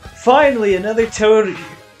 Finally, another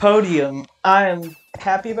podium. I am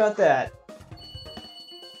happy about that.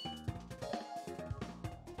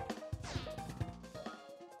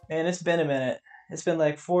 Man, it's been a minute. It's been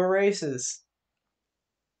like 4 races.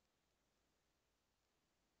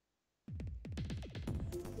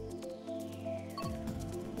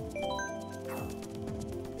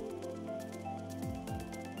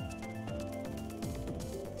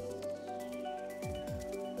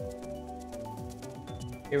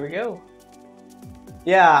 Here we go.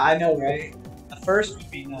 Yeah, I know, right? The first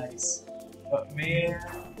would be nice. But man,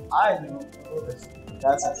 I know.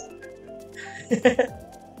 That's it.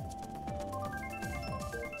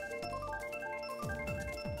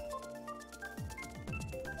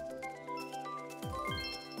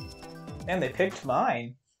 Man, they picked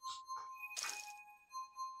mine.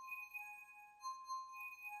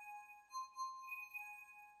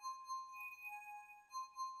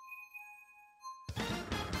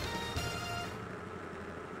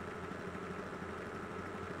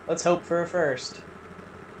 Let's hope for a first.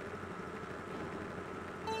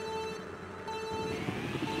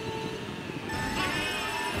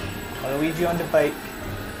 Luigi on the bike.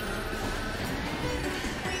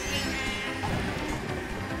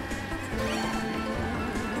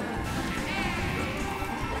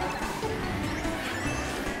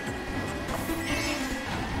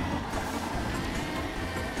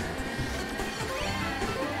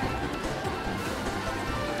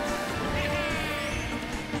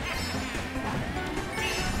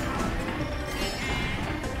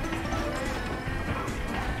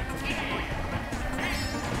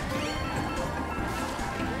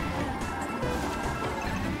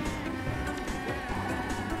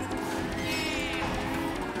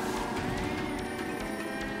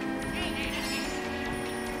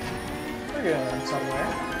 We're going somewhere.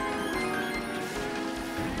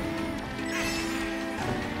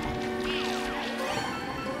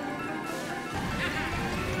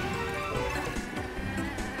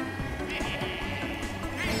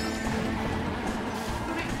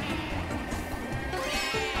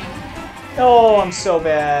 Oh, I'm so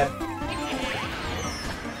bad.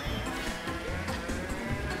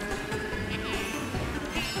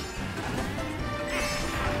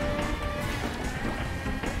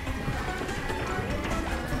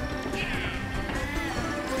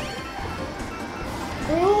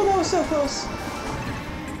 Oh, that was so close.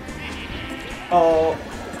 Oh.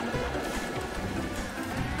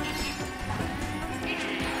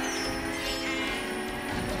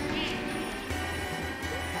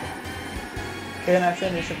 Can I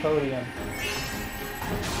finish a podium?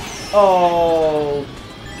 Oh.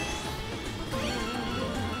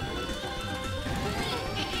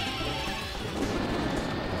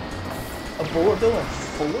 A bullet bill in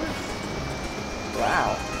 4th?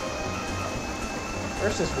 Wow.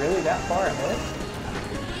 First is really that far ahead?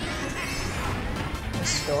 A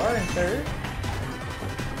star in 3rd?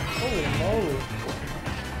 Holy moly.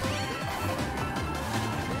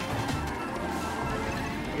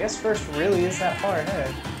 I guess first really is that far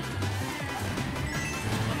ahead.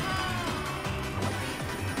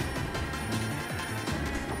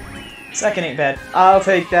 Second ain't bad. I'll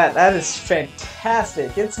take that. That is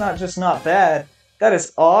fantastic. It's not just not bad. That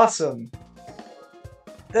is awesome.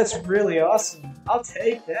 That's really awesome. I'll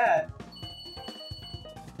take that.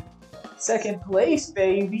 Second place,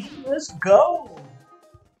 baby. Let's go.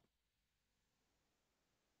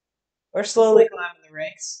 We're slowly climbing the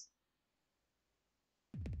ranks.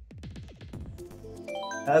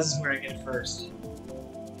 This is where I get first.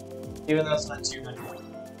 Even though it's not 200.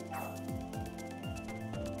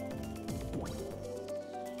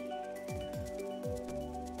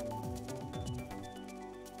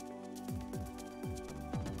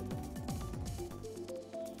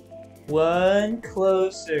 One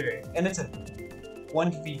closer. And it's a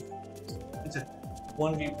 1v. It's a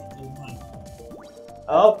 1v1.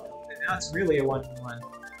 Oh, now it's really a 1v1.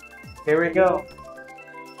 Here we go.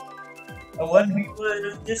 A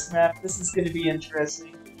 1v1 on this map. This is going to be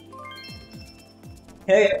interesting.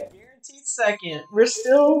 Hey, guaranteed second. We're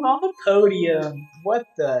still on the podium. What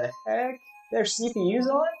the heck? Their CPU's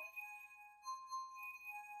on?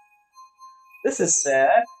 This is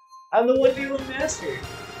sad. I'm the 1v1 master.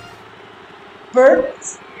 Bird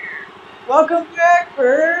is here. Welcome back,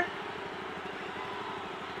 Bird.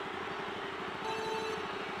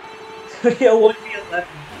 Yeah, 1v11.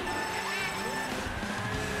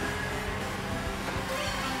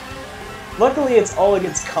 Luckily, it's all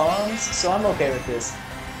against comms, so I'm okay with this.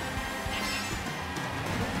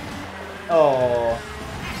 Oh.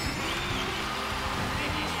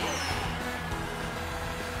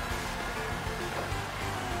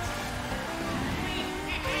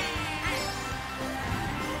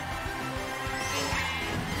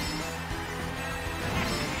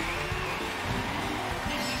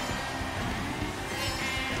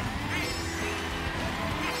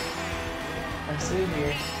 I'm sitting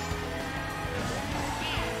here.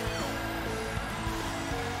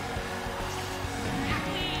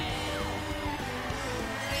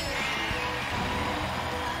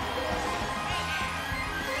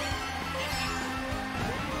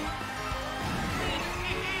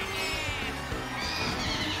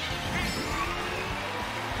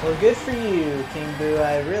 Well, good for you, King Boo.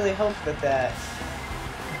 I really hope that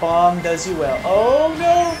bomb does you well. Oh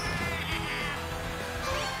no!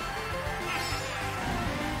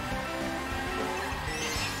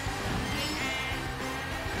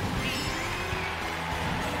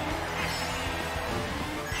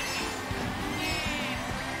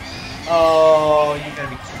 Oh, you gotta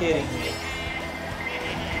be kidding me.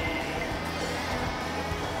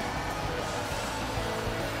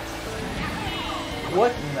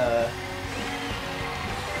 What in the...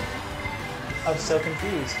 I'm so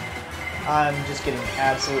confused. I'm just getting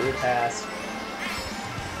absolutely passed.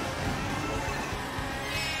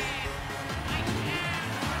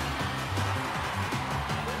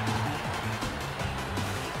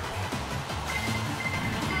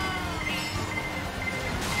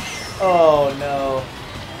 Oh no.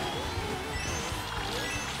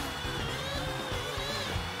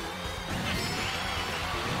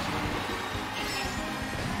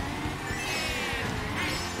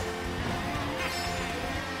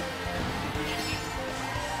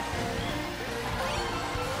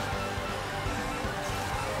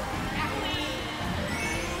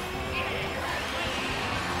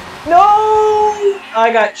 No!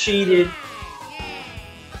 I got cheated.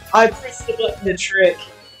 I pressed the button to trick,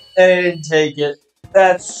 and it didn't take it.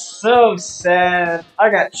 That's so sad. I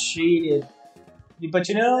got cheated. But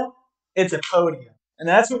you know, it's a podium, and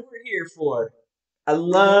that's what we're here for. I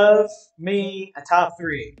love me a top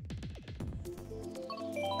 3.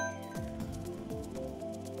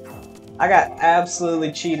 I got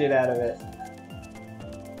absolutely cheated out of it.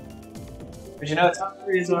 But you know what top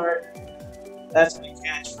 3s are? That's my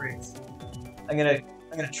catchphrase. I'm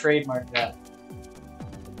gonna trademark that.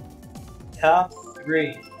 Top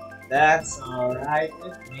 3. That's alright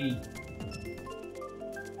with me.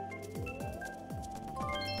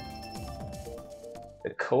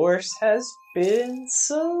 The course has been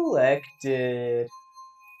selected.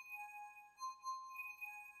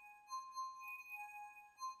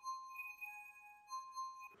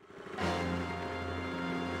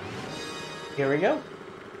 Here we go.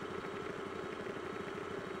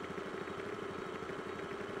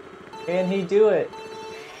 Can he do it?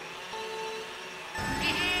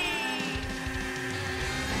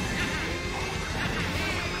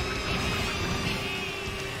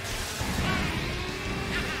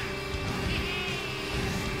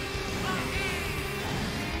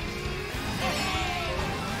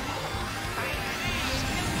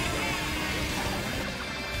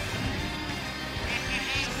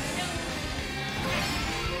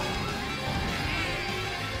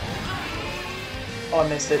 Oh, I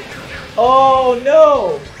missed it. Oh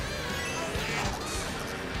no!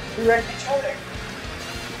 We wrecked each other.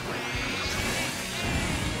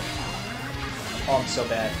 Oh, I'm so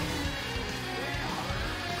bad.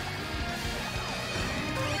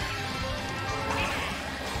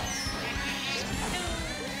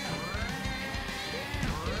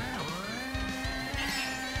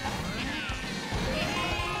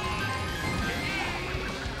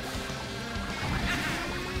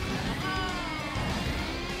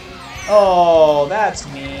 Oh, that's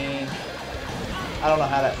mean. I don't know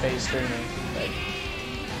how that phased through me. But...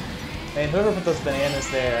 man, whoever put those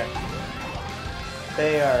bananas there,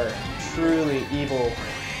 they are truly evil.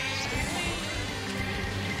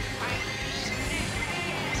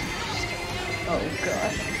 Oh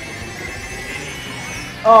gosh.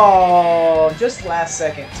 Oh, just last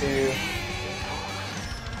second too.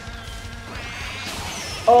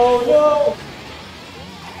 Oh no!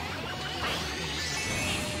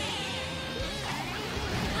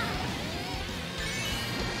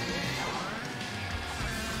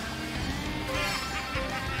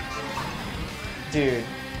 Dude,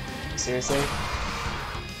 seriously?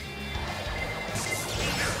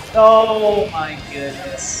 Oh my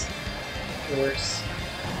goodness. Of course.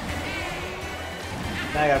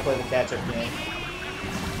 Now I gotta play the catch-up game.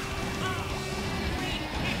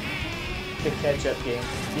 The catch-up game.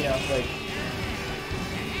 You know, like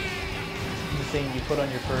the thing you put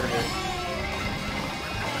on your burger.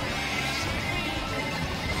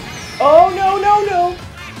 Oh no no no!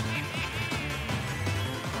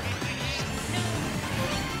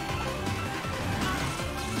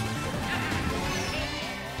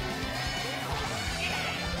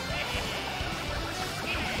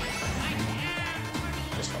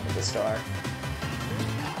 Just went with the star.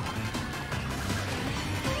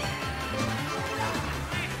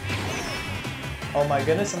 Oh my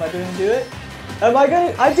goodness, am I going to do it? Am I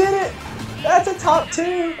gonna? I did it! That's a top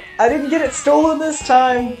 2! I didn't get it stolen this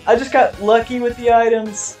time. I just got lucky with the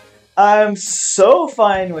items. I'm so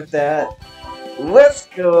fine with that. Let's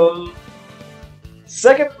go.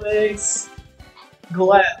 Second place.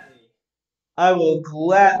 Gladly. I will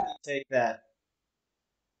gladly take that.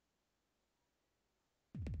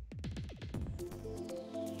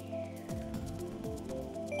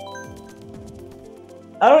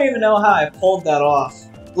 I don't even know how I pulled that off.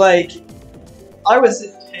 Like, I was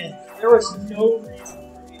in 10th. There was no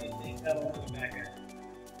reason for me to think that all the way back up.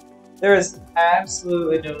 There is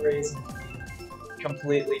absolutely no reason for me to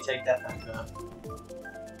completely take that back up.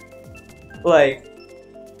 Like,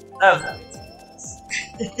 I was having some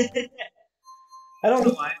I don't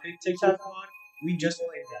know why I picked TikTok vlog. We just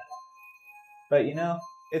played that. But you know,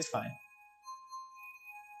 it's fine.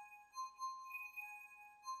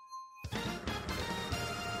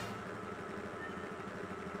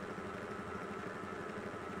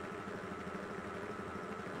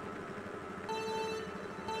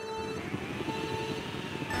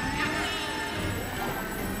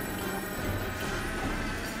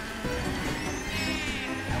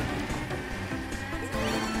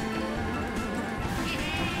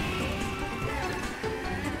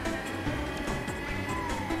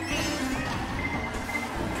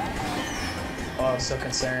 Oh, I was so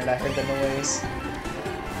concerned. I heard the noise.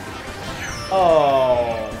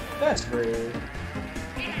 Oh, that's rude.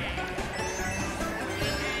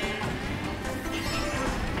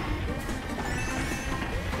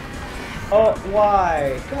 Oh,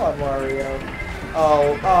 why? Come on, Mario.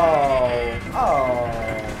 Oh, oh, oh.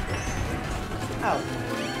 How mean.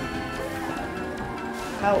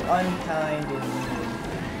 How unkind and mean.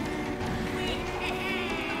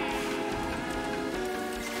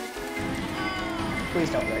 Please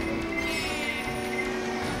don't wreck me.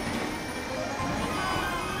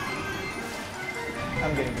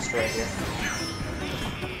 I'm getting destroyed here.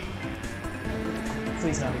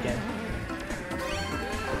 Please not again.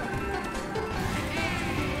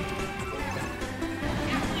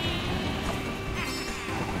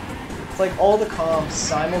 It's like all the comps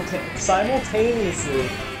simultaneously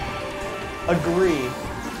agree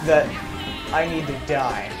that I need to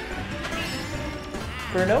die.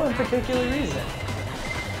 For no in particular reason.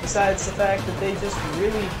 Besides the fact that they just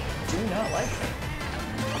really do not like me.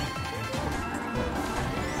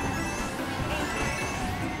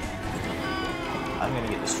 I'm gonna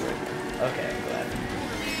get destroyed. Okay, I'm glad.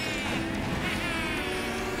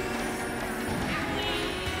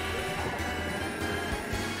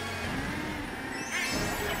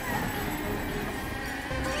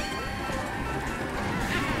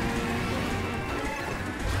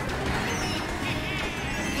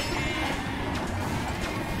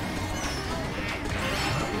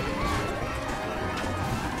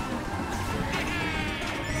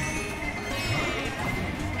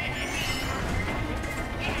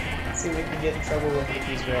 See if we can get in trouble with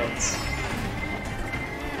these reds.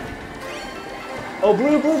 Oh,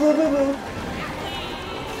 blue, blue, blue, blue, blue!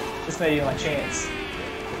 This may be my chance.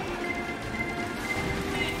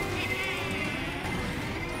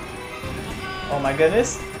 Oh my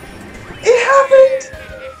goodness. It happened!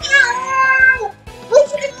 Yeah!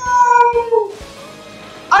 Let's go!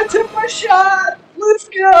 I took my shot! Let's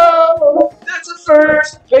go! That's a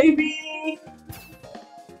first, baby!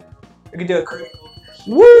 We can do a critical.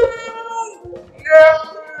 Woo! Yeah!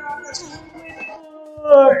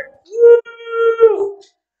 Woo!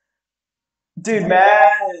 Dude,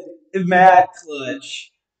 mad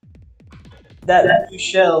clutch. That new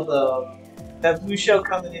shell, though. That blue shell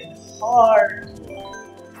coming in hard.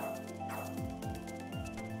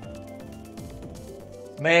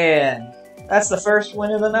 Man, that's the first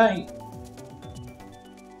win of the night.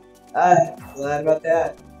 I'm glad about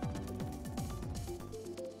that.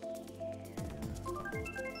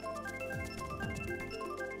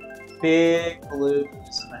 Big blue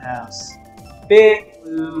is in the house. Big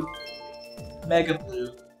blue. Mega blue.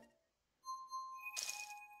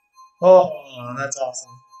 Oh, that's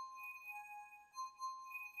awesome.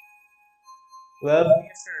 Love me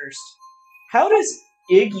first. How does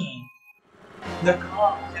Iggy, the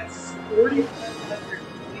cop, have 4,500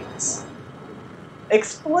 points?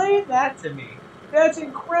 Explain that to me. That's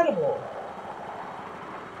incredible.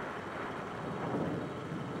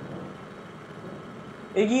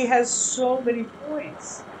 Iggy has so many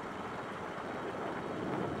points.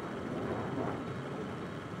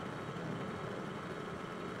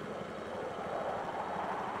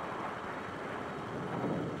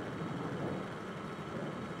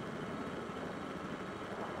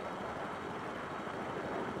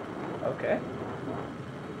 Okay.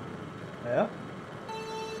 Yeah.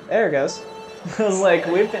 There it goes. I was like,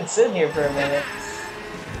 we've been sitting here for a minute.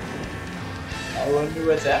 I wonder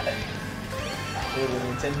what's happening. Were the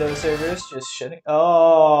Nintendo servers just shutting?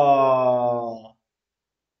 Oh.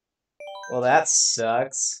 Well, that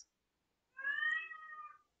sucks.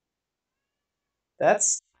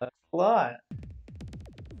 That's a lot.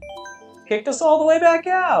 Kicked us all the way back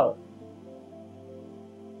out.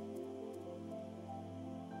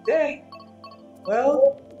 Dang.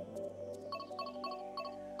 Well,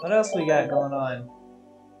 what else we got going on?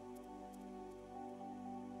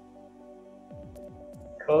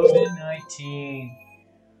 COVID-19.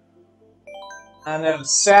 I know,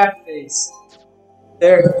 sad face.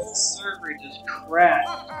 Their server just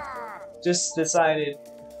crashed. Just decided,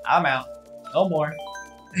 I'm out. No more.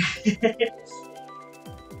 Wait,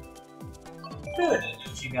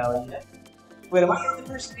 am I the only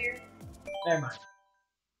person here? Never mind.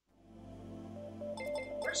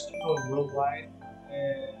 We're just gonna go worldwide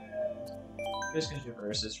and just gonna do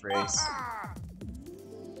versus race.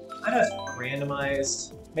 I know it's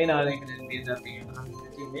randomized. May not even end up being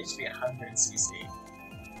 150, it may just be 100cc.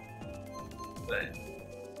 But,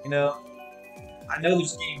 you know, I know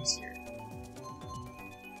there's games here.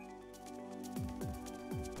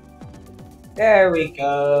 There we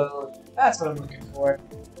go. That's what I'm looking for.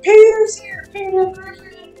 Peter's here! Peter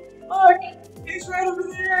Griffin! Look! He's right over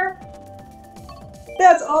there!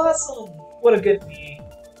 That's awesome! What a good me.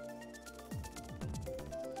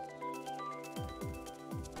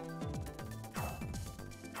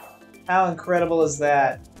 How incredible is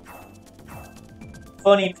that?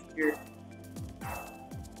 Funny Peter.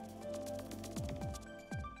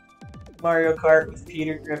 Mario Kart with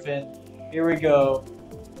Peter Griffin. Here we go.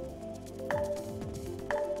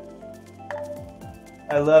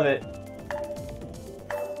 I love it.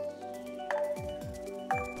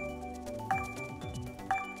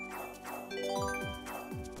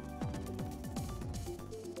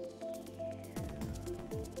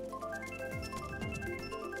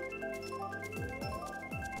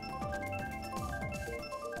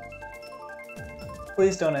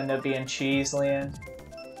 Please don't end up being Cheeseland.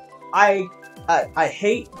 I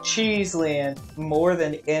hate Cheeseland more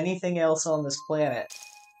than anything else on this planet.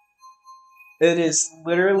 It is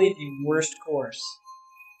literally the worst course.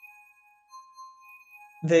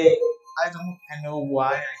 I don't know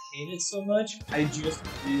why I hate it so much. I just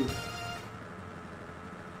do.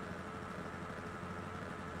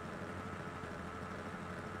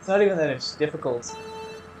 It's not even that it's difficult.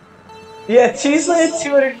 Yeah, Cheeseland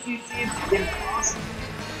 200cc is impossible.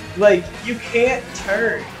 Like, you can't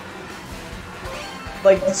turn.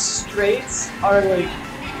 Like, the straights are like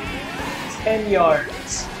 10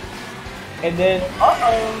 yards. And then,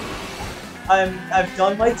 I've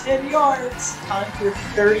done my 10 yards. Time for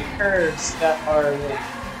 30 curves that are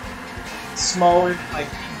like smaller than my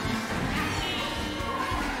pinky.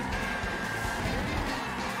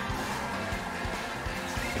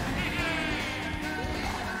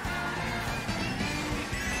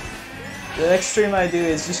 The next stream I do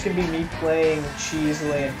is just gonna be me playing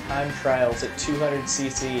Cheeseland time trials at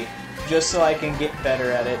 200cc, just so I can get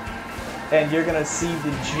better at it. And you're gonna see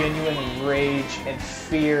the genuine rage and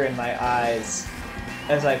fear in my eyes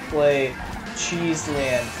as I play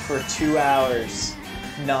Cheeseland for 2 hours,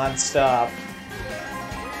 non-stop.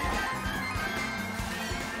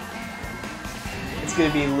 It's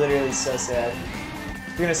gonna be literally so sad.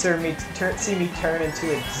 You're gonna see me turn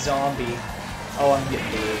into a zombie. Oh, I'm getting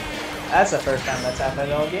blue. That's the first time that's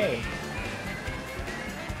happened all game.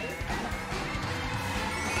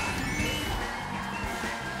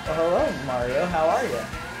 Oh, hello, Mario. How are you?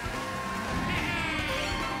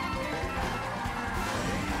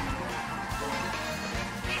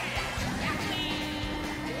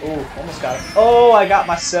 Ooh, almost got it. Oh, I got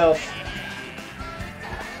myself.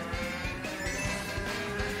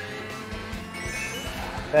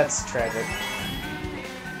 That's tragic.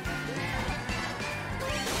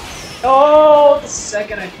 Oh, the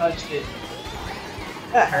second I touched it.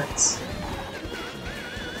 That hurts.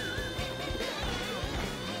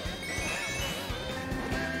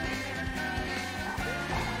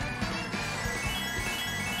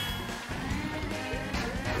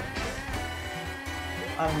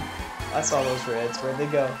 I saw those reds. Where'd they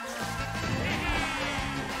go?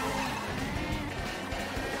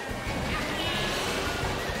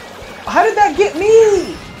 How did that get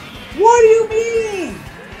me? What do you mean?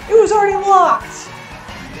 It was already locked.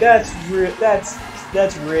 That's rigged.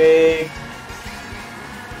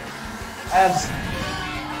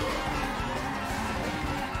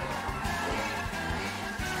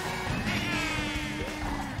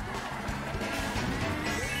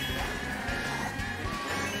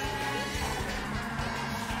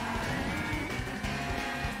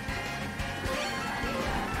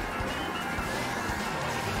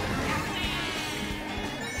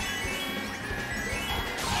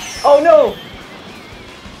 Oh no!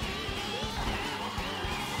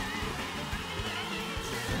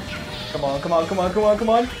 Come on, come on, come on, come on, come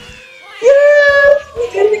on. Yeah!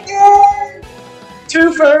 We did it again!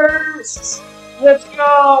 2 firsts! Let's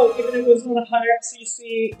go! Even if it was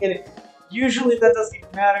 100cc, and usually that doesn't even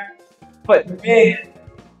matter. But man,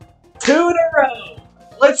 2 in a row!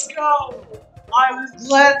 Let's go! I was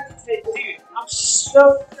glad to take, dude, I'm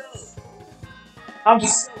so stoked. I'm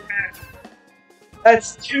so happy.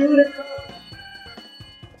 That's 2 in a row!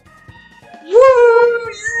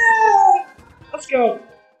 Woo! Yeah! Let's go!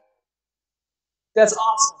 That's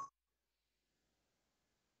awesome.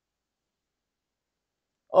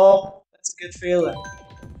 Oh, that's a good feeling.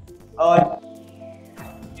 Oh,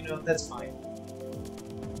 you know, that's fine.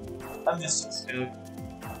 I'm just so stoked.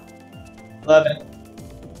 Love it.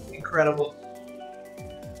 Incredible.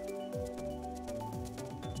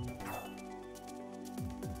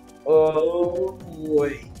 Oh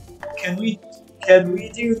boy. Can we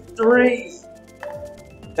do 3?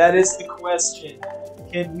 That is the question.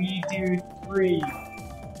 Can we do 3?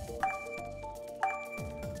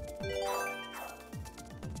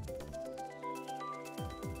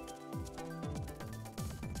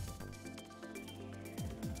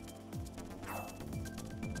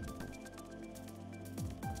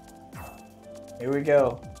 Here we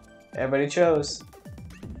go. Everybody chose.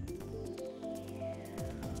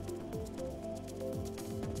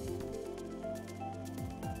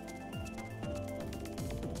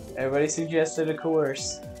 Everybody suggested a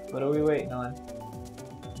course. What are we waiting on?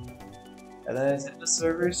 Are the Nintendo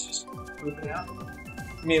servers just moving out?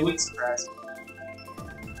 I mean, it wouldn't surprise me.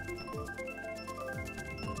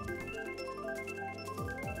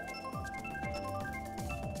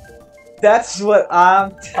 That's what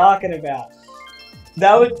I'm talking about.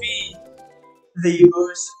 That would be the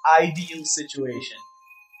most ideal situation.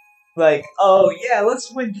 Like, oh yeah,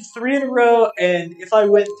 let's win 3 in a row, and if I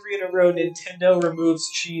win 3 in a row, Nintendo removes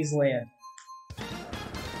Cheese Land.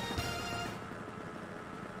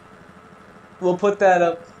 We'll put that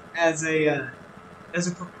up as a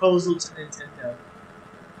proposal to Nintendo.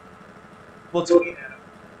 We'll tweet it out.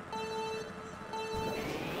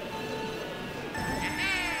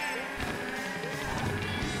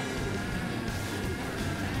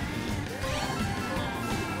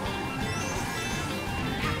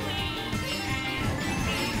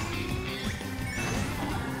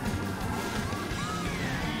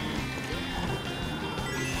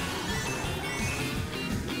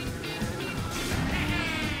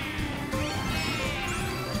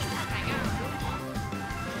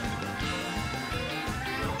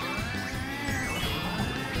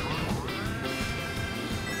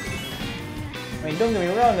 I mean, don't get me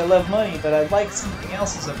wrong, I love money, but I'd like something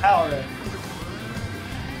else as a power-up.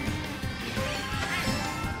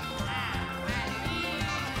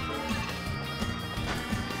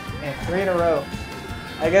 Man, 3 in a row.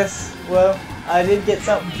 I guess, well, I did get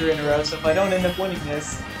something 3 in a row, so if I don't end up winning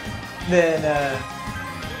this, then,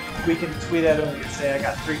 we can tweet at him and say I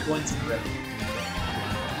got 3 coins in a row.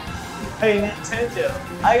 Hey, Nintendo,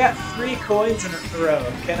 I got 3 coins in a row.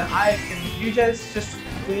 Can you guys just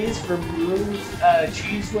please remove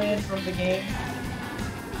Cheese Land from the game?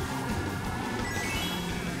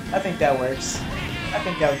 I think that works. I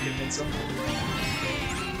think that would convince them.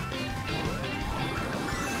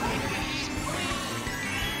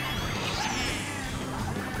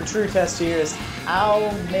 The true test here is how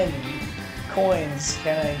many coins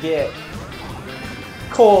can I get?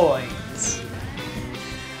 Coins!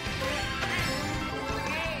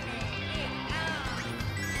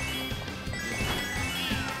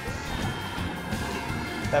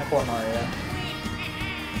 That poor Mario.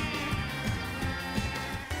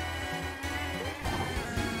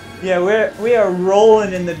 Yeah, we are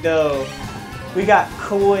rolling in the dough. We got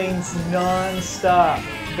coins non-stop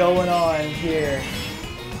going on here.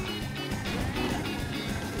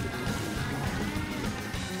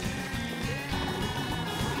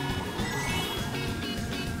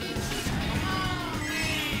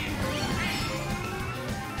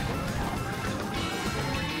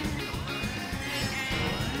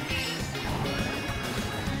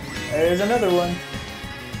 There's another one.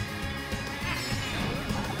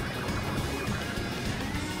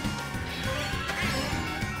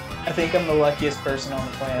 I think I'm the luckiest person on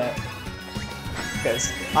the planet.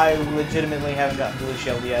 Because I legitimately haven't gotten blue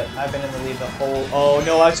shelled yet. I've been in the lead the whole... Oh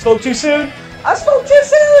no, I spoke too soon! I spoke too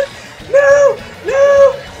soon! No!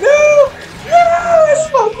 No! No! No! I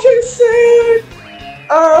spoke too soon!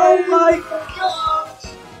 Oh my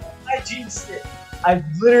gosh! I jinxed it. I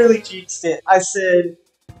literally jinxed it. I said,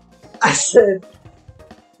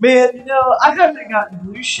 man, you know, I haven't gotten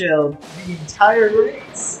blue shelled the entire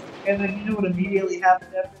race. And then you know what immediately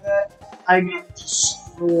happened after that? I got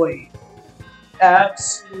destroyed.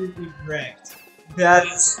 Absolutely wrecked. That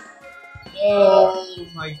is... Oh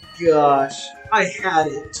my gosh. I had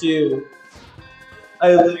it too.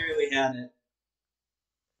 I literally had it.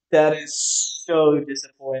 That is so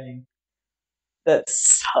disappointing. That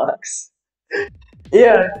sucks.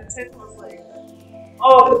 Yeah, Tim was like,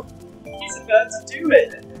 oh, he's about to do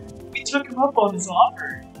it. We took him up on his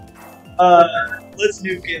offer. Let's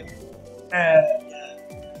nuke him. Yeah.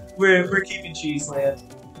 We're keeping Cheeseland.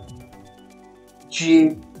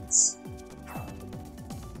 Jeez.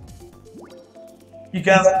 You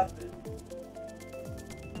gotta love it.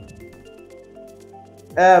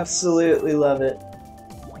 Absolutely love it.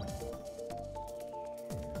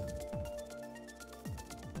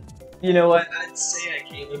 You know what? I'd say I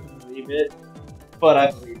can't even believe it, but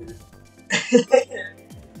I believe it.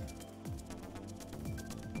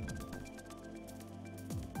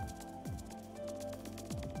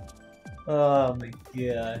 Oh my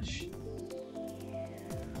gosh.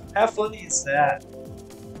 How funny is that?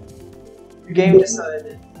 Your game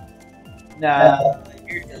decided. Nah,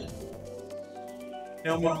 you're done.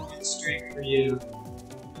 No more win streak for you.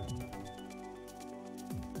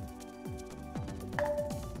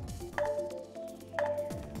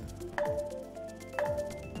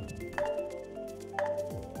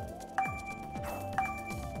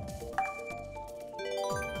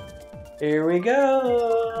 Here we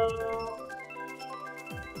go!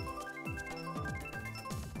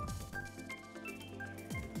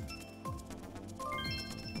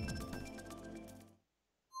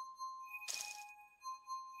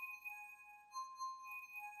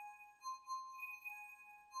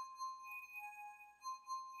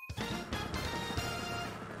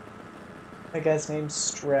 That guy's name's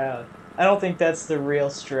Stroud. I don't think that's the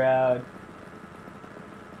real Stroud.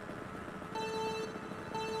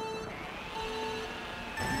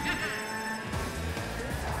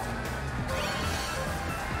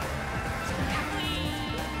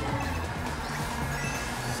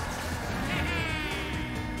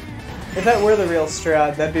 If that were the real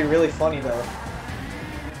Stroud, that'd be really funny though.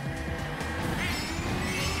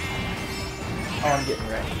 Oh, I'm getting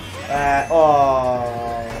ready.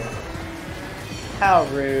 Oh. How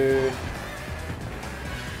rude.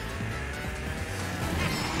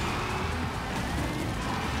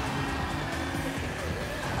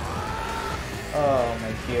 Oh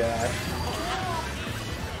my gosh.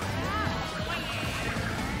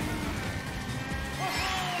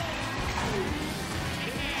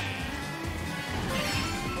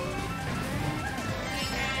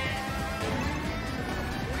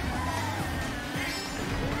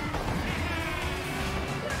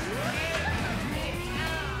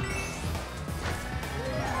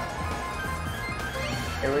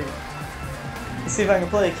 Here we go. Let's see if I can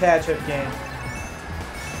play a catch-up game.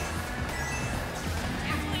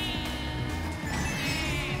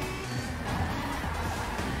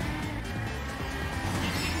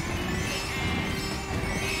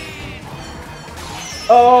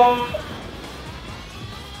 Oh!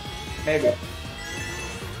 Maybe.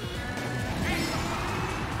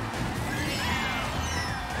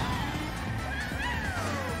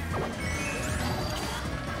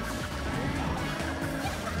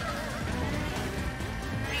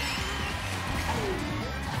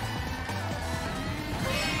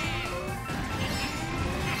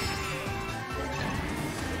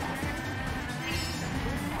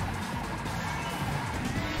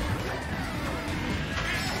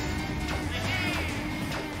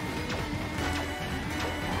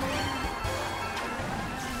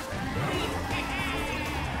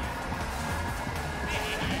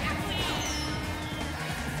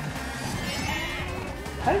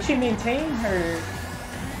 did she maintain her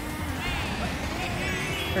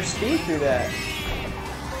speed through that?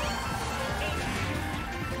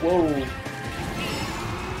 Whoa.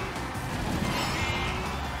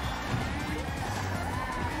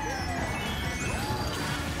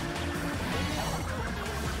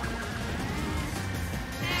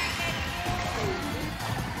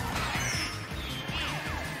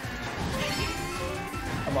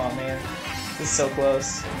 Come on, man. This is so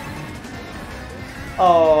close.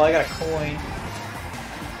 Oh, I got a coin.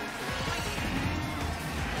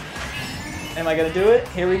 Am I gonna do it?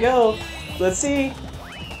 Here we go. Let's see.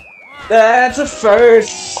 That's a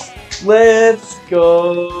first. Let's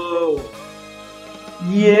go.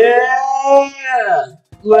 Yeah.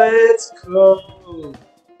 Let's go.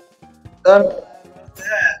 That.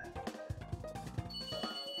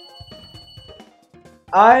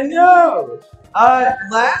 I know.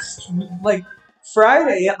 Last like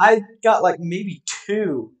Friday, I got like maybe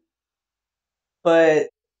two, but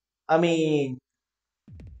I mean,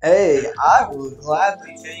 hey, I would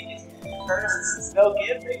gladly take it. First, they'll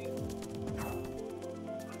give me.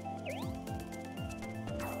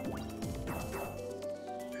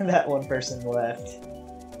 That one person left.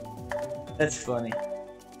 That's funny.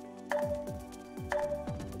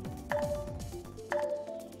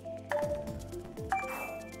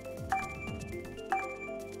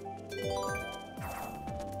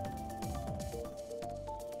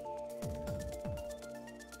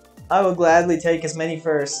 I will gladly take as many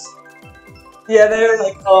first. Yeah, they're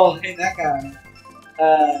like, oh, hey, that guy.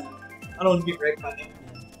 I don't want to get wrecked by him.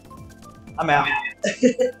 I'm out.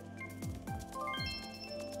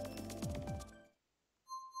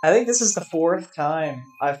 I think this is the fourth time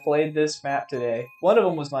I've played this map today. One of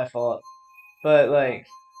them was my fault, but like,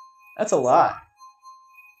 that's a lot.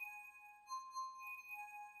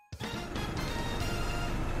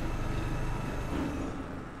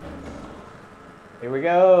 Here we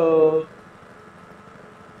go.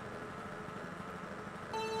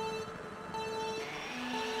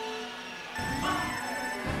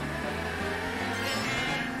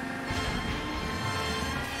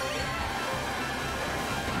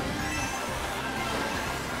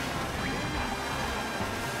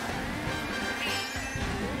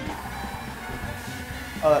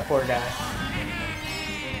 Oh, that poor guy.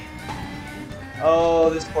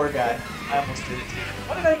 Oh, this poor guy. I almost did it too.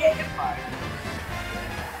 What did I get hit by?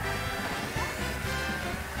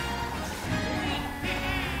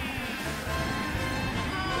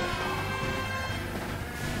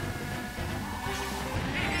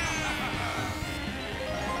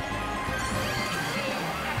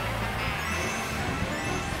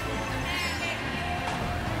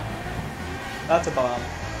 That's a bomb.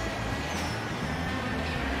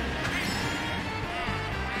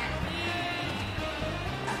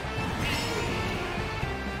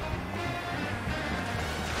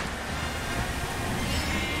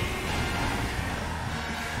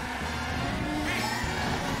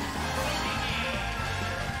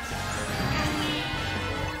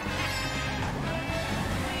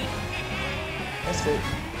 Missed it.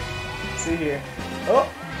 See here. Oh!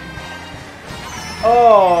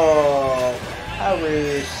 Oh! How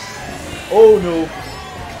rude. Oh no!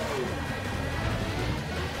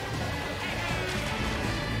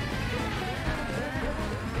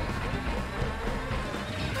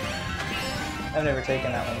 I've never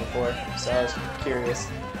taken that one before, so I was curious.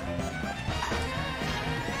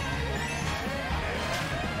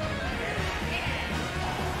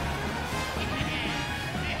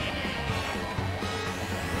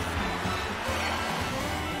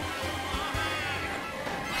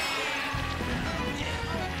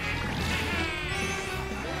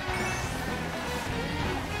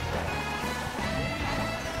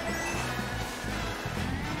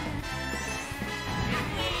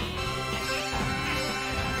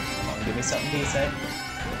 Give me something decent.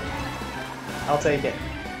 I'll take it.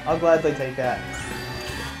 I'll gladly take that.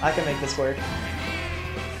 I can make this work.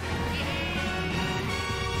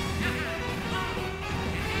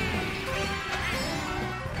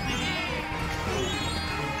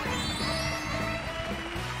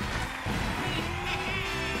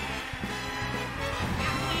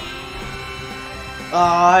 Oh,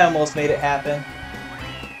 I almost made it happen.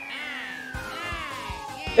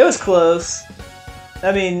 It was close.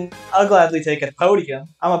 I mean, I'll gladly take a podium.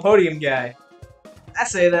 I'm a podium guy. I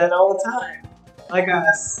say that all the time. Like I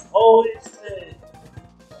always say.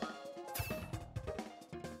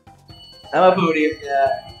 I'm a podium guy.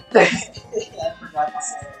 I forgot to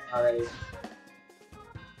say it already.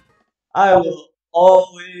 I will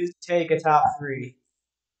always take a top 3.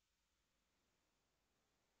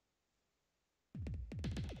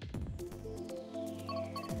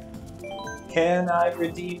 Can I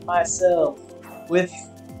redeem myself with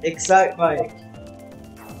Excite Bike?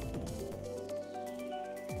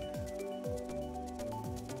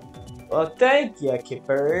 Well, thank you,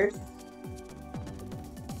 Kipper.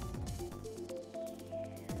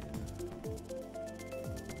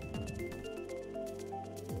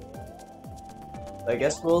 I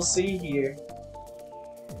guess we'll see here.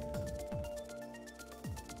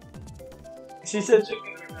 She said she'd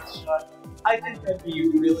give her best shot. I think that'd be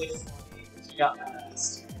really funny if she got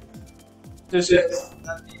last. Just yes.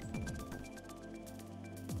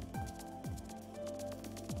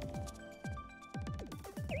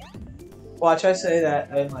 Watch, I say that,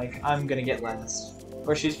 and like, I'm gonna get last.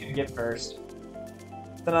 Or she's gonna get first.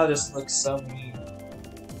 Then I'll just look so mean.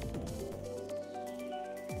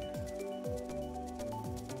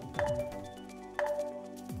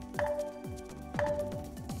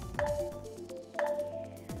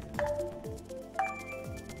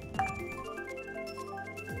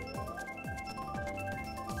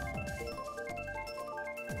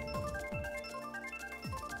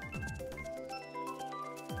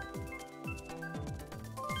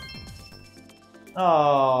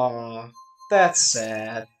 Oh, that's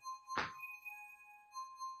sad.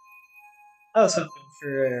 I was hoping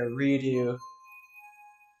for a redo.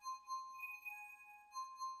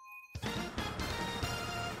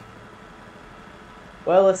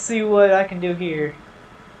 Well, let's see what I can do here.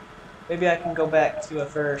 Maybe I can go back to a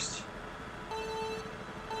first.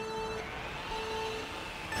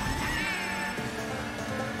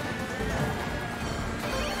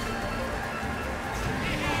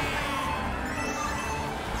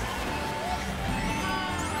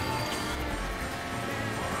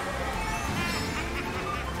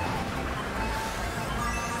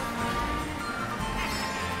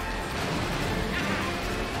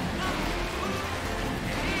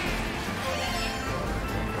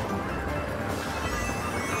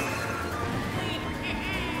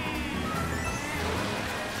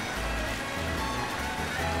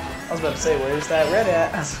 I was about to say, where's that red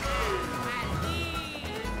at?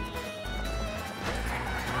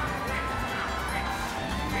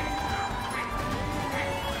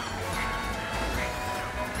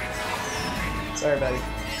 Sorry, buddy.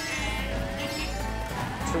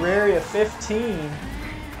 Terraria 15.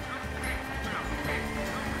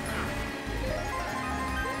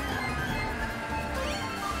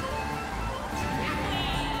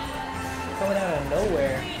 Coming out of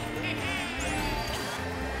nowhere.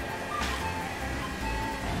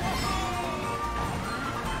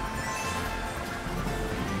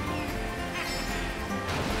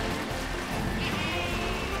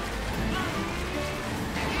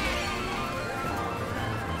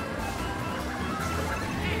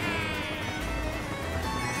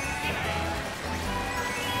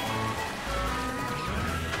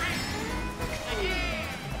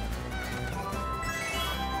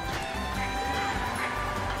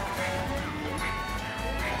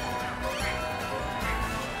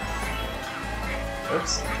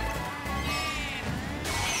 Oops.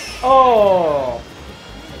 Oh!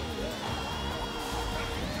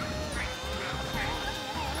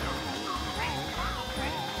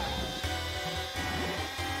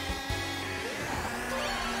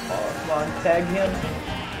 Oh, come on, tag him.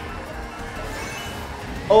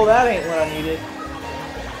 Oh, that ain't what I needed.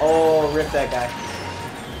 Oh, rip that guy.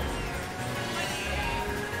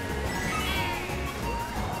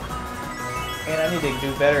 Man, I need to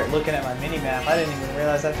do better at looking at my mini-map. I didn't even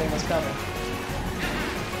realize that thing was coming.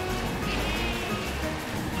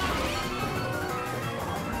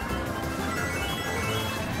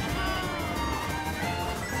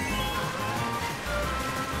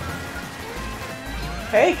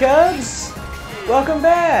 Hey, Cubs! Welcome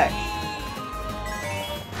back!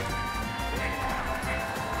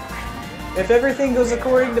 If everything goes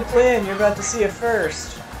according to plan, you're about to see it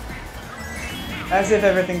first. As if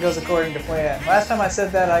everything goes according to plan. Last time I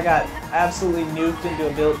said that, I got absolutely nuked into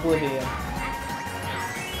oblivion.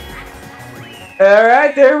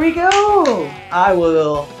 Alright, there we go! I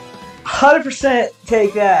will 100%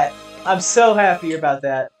 take that. I'm so happy about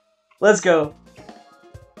that. Let's go.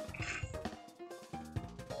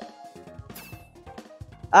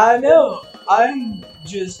 I know, I'm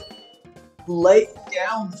just laying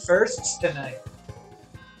down first tonight.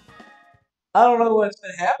 I don't know what's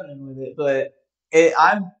been happening with it, but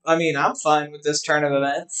I'm fine with this turn of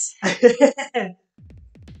events.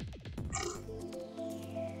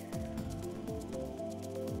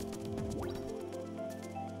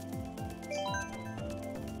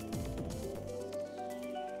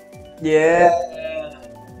 Yeah.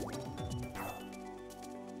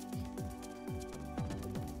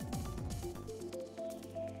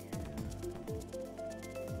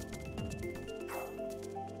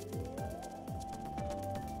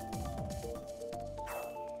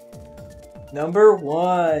 Number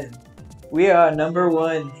 1. We are number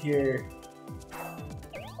 1 here.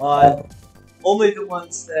 On only the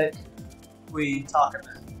ones that we talk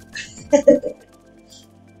about.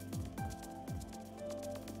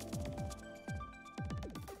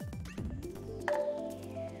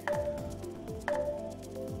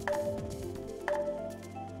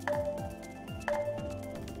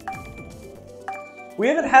 We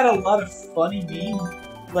haven't had a lot of funny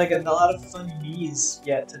memes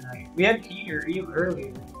yet tonight. We had Peter even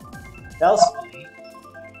earlier. That was funny.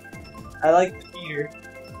 I like the Peter.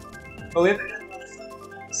 But we haven't had a lot of funny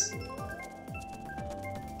memes.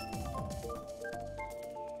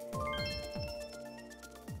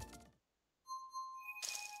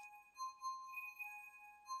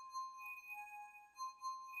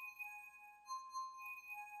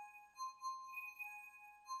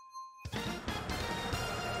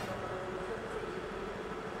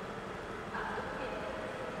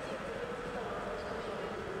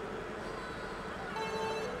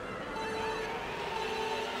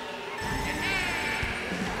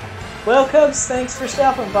 Well, Cubs, thanks for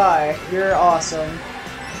stopping by. You're awesome.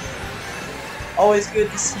 Always good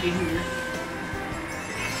to see you here.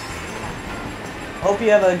 Hope you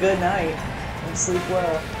have a good night and sleep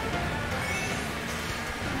well.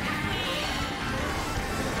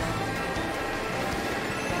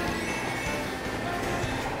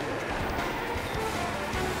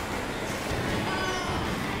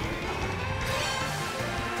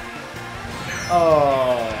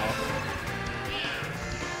 Oh.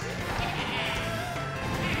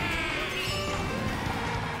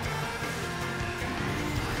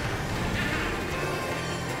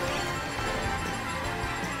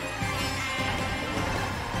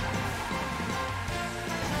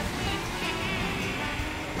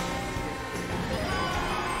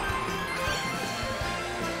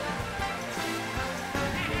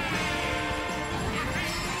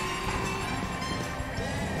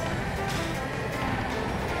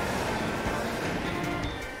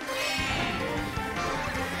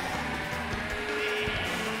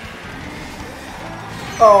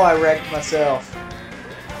 Oh, I wrecked myself.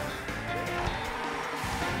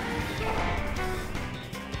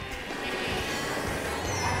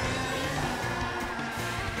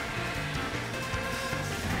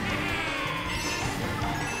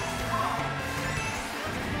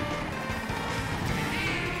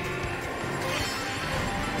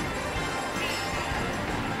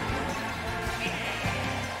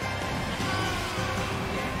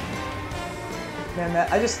 Man,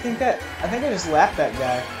 I think I just lapped that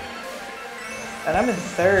guy. And I'm in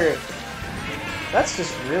 3rd. That's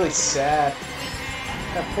just really sad.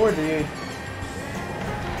 That poor dude.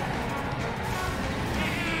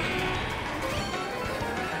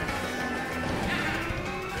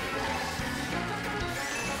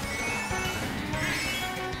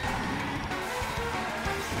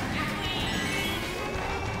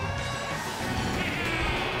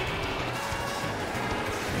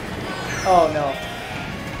 Oh no.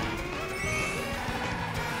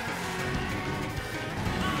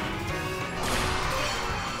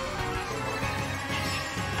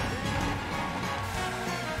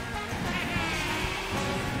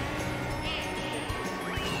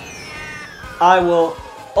 I will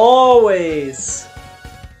always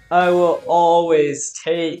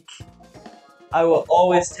take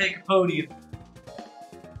a podium.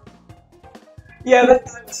 Yeah, but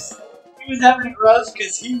he was having it rough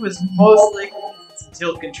because he was most likely using some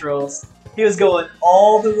tilt controls. He was going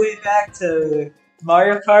all the way back to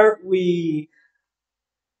Mario Kart Wii.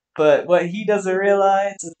 But what he doesn't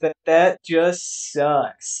realize is that just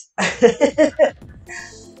sucks.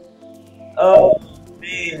 Oh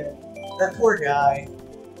man, that poor guy.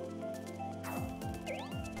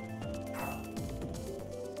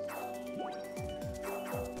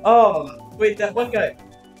 Oh, wait, that one guy.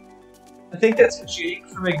 I think that's Jake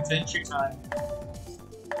from Adventure Time.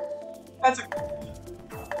 That's a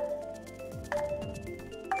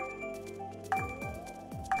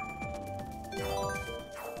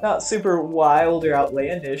not super wild or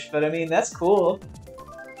outlandish, but I mean, that's cool.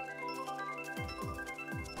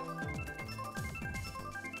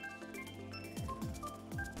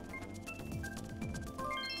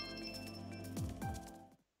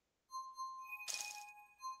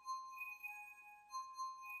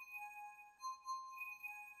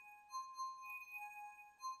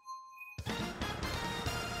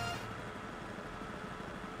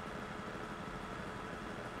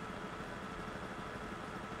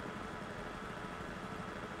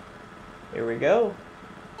 Here we go.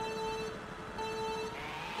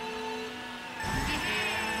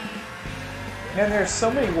 Man, there are so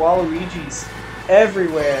many Waluigis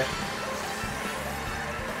everywhere.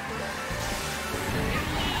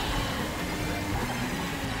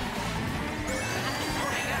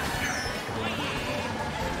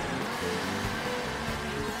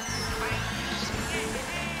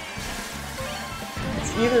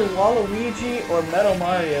 either Waluigi or Metal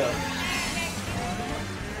Mario.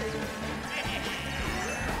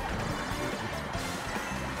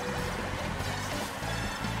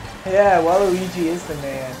 Yeah, Waluigi is the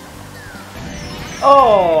man.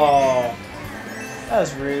 Oh, that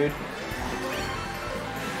was rude.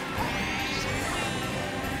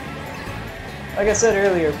 Like I said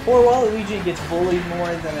earlier, poor Waluigi gets bullied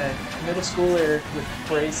more than a middle schooler with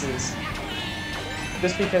braces.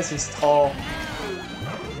 Just because he's tall.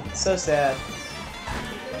 So sad.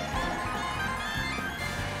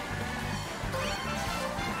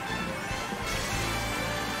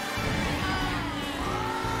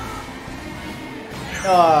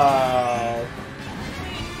 Oh.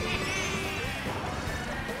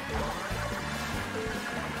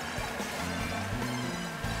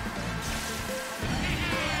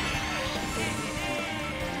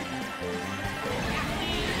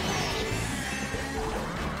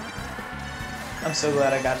 I'm so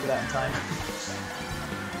glad I got to that in time.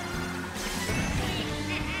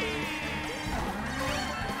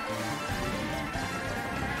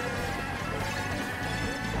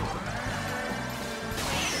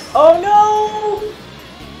 Oh no!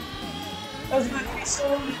 That was going to be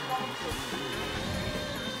so fun.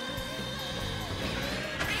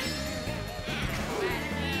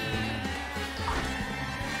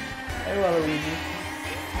 Hey, Waluigi.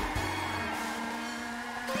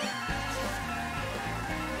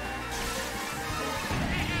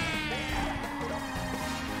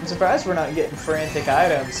 I'm surprised we're not getting frantic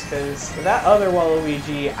items, because that other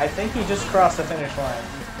Waluigi, I think he just crossed the finish line.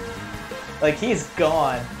 Like, he's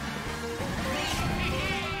gone.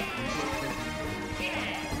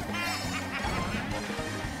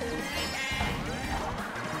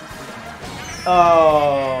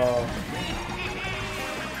 Oh.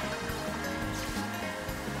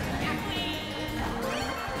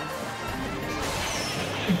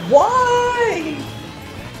 Why?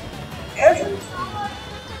 Every time.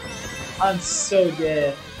 I'm so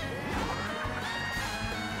dead.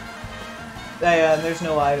 Yeah, there's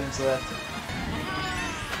no items left.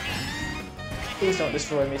 Please don't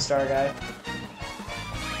destroy me, Star Guy.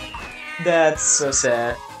 That's so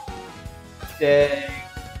sad. Dang.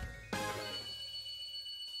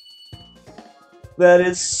 That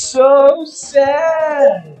is so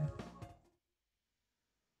sad!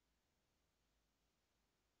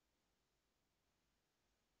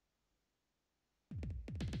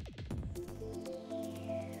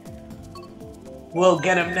 We'll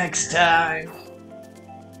get him next time!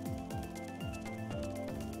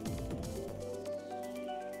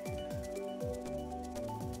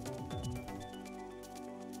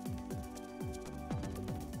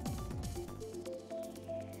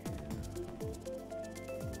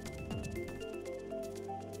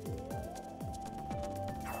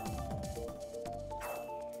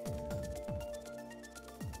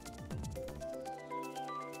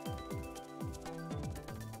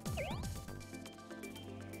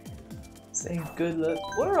 Saying good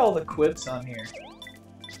luck. What are all the quips on here?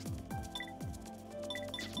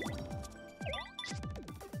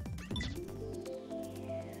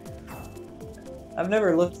 I've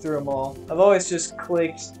never looked through them all. I've always just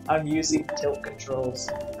clicked I'm using tilt controls,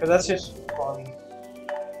 because that's just funny.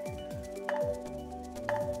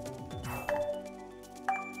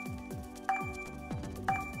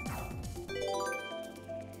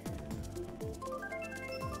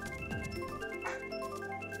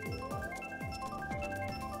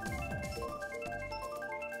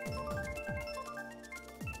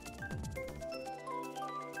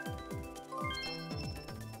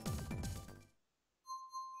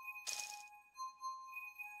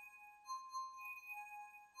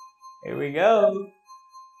 Here we go.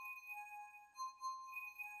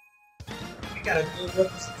 We got a good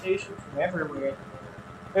representation from everywhere.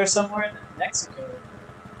 They're somewhere in Mexico.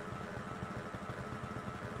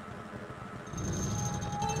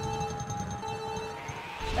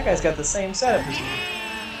 That guy's got the same setup as me.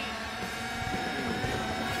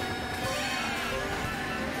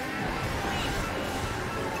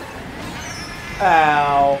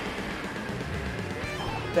 Ow.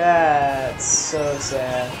 That's so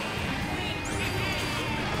sad.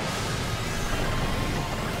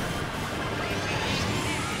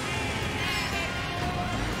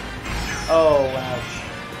 Oh, ouch.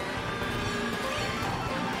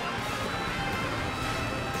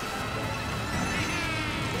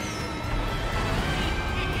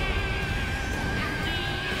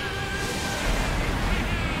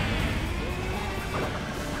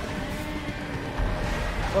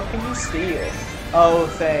 What can you steal? Oh,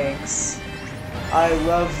 thanks. I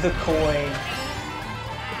love the coin.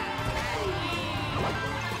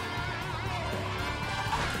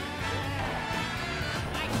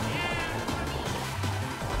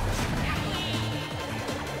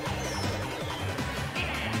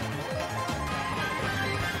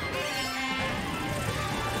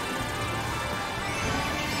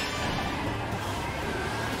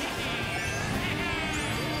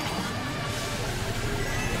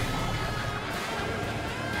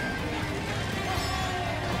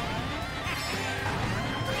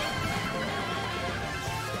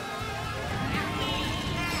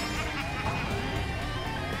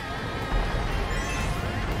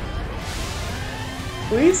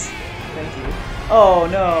 Please? Thank you. Oh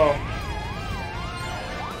no.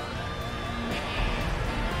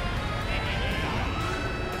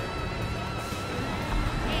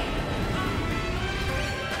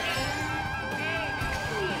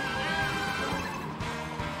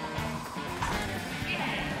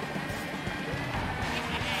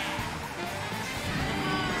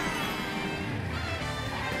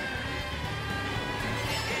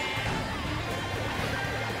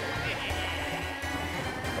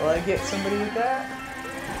 Will I get somebody with that?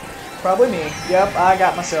 Probably me. Yep, I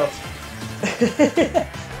got myself.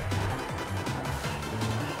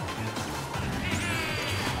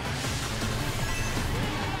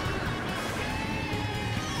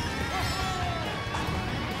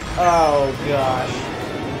 Oh gosh.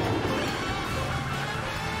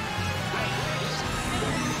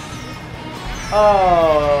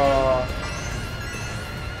 Oh.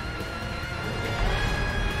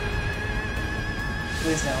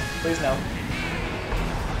 Please no. Please no.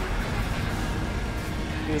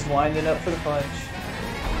 He was winding up for the punch.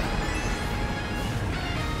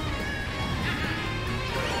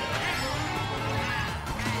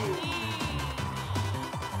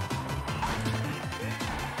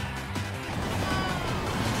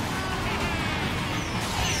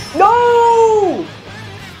 No!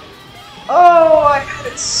 Oh, I had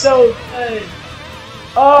it so good.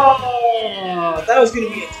 Oh, that was gonna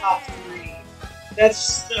be a top 3. That's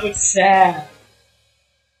so sad.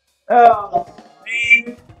 Oh,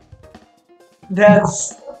 man.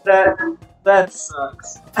 That's that that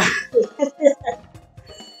sucks.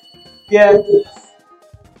 Yeah,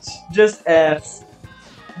 just F.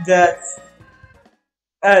 That's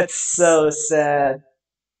that's so sad.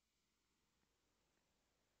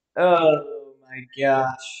 Oh my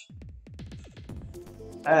gosh.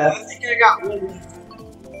 I think I got one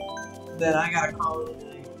left. Then I gotta call it a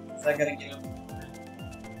night. 'Cause I gotta get up.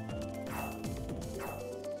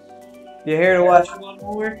 You here to watch one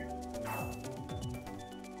more?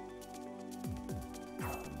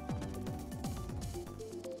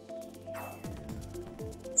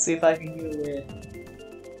 See if I can get a win.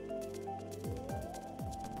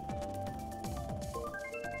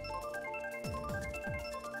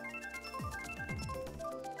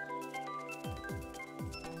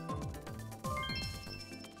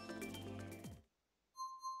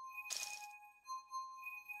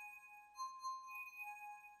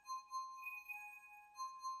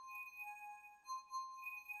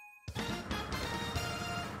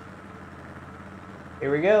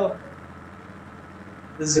 Here we go.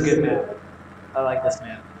 This is a good map. I like this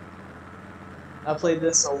map. I played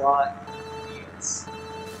this a lot. Yes.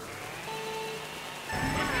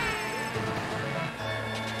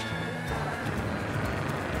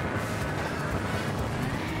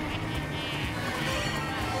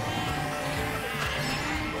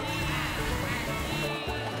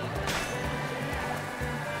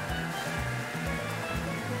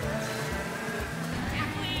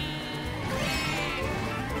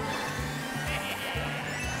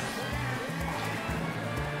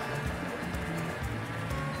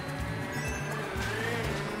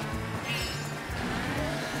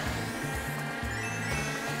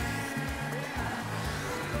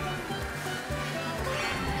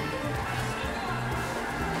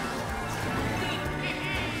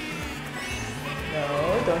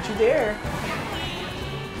 No, don't you dare.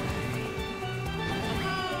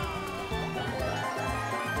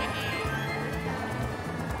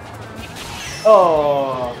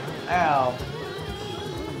 Oh, ow.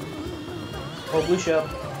 Oh, blue shell.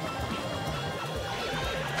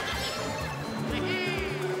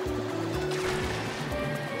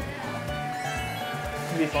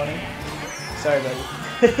 It'd be funny. Sorry,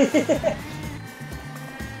 buddy.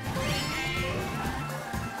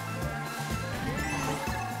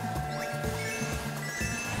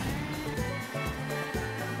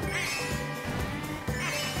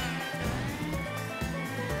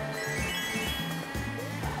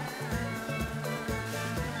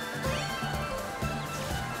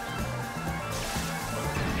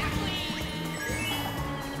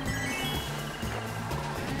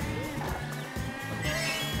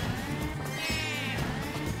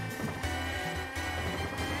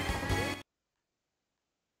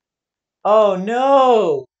 Oh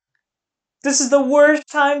no! This is the worst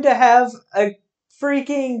time to have a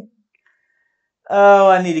freaking. Oh,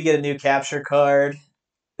 I need to get a new capture card.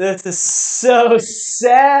 This is so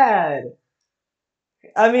sad.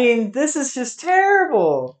 I mean, this is just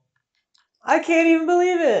terrible. I can't even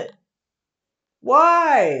believe it.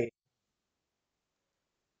 Why?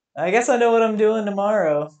 I guess I know what I'm doing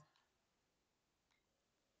tomorrow.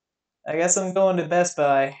 I guess I'm going to Best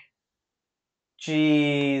Buy.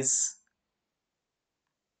 Jeez.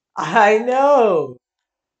 I know.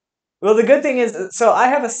 Well, the good thing is, so I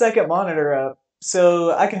have a second monitor up,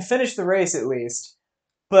 so I can finish the race at least.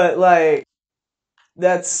 But like,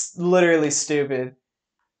 that's literally stupid.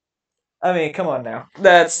 I mean, come on now.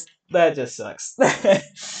 That just sucks.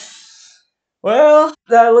 Well,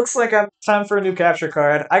 that looks like I'm time for a new capture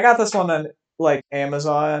card. I got this one on like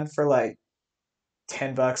Amazon for like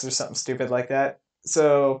 $10 or something stupid like that.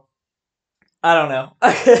 So I don't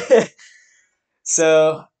know.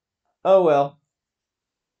 So oh well.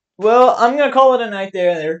 Well, I'm gonna call it a night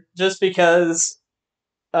there, just because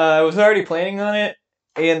I was already planning on it,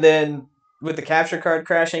 and then with the capture card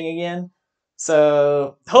crashing again.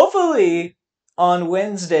 So hopefully on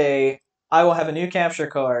Wednesday I will have a new capture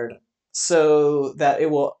card so that it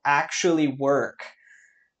will actually work.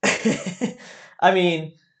 I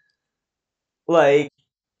mean, like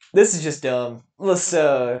this is just dumb.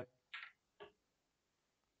 So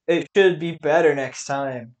it should be better next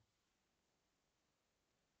time.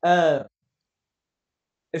 Uh,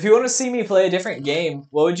 if you want to see me play a different game,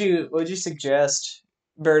 what would you suggest,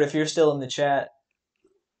 Bert? If you're still in the chat.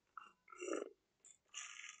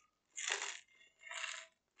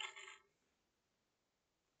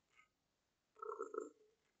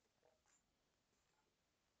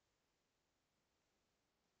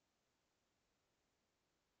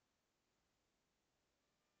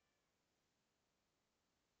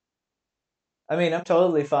 I mean, I'm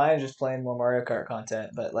totally fine just playing more Mario Kart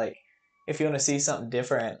content, but like, if you want to see something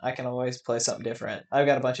different, I can always play something different. I've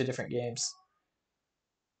got a bunch of different games.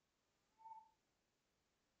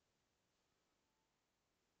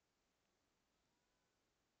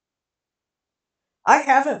 I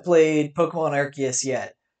haven't played Pokemon Arceus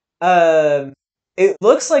yet. Um, it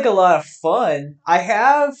looks like a lot of fun. I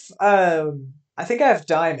think I have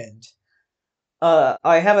Diamond.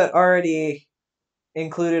 I have it already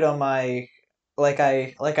included on my, like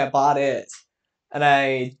I bought it, and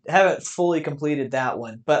I haven't fully completed that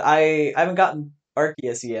one. But I haven't gotten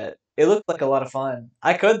Arceus yet. It looked like a lot of fun.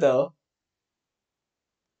 I could though.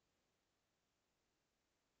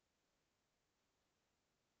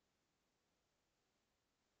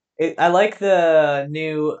 I like the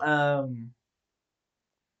new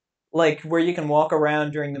like where you can walk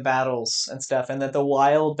around during the battles and stuff, and that the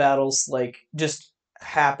wild battles like just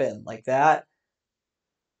happen like that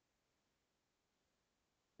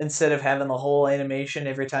instead of having the whole animation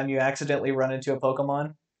every time you accidentally run into a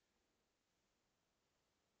Pokemon.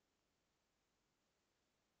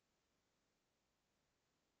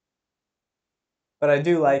 But I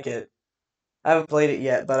do like it. I haven't played it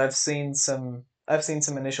yet, but I've seen some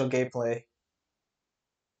initial gameplay.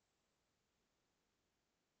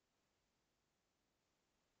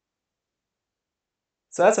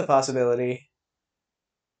 So that's a possibility.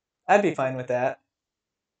 I'd be fine with that.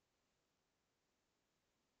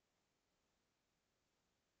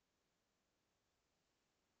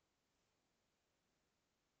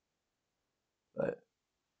 But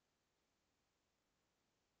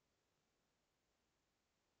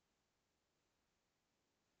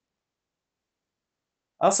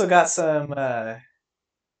I also got some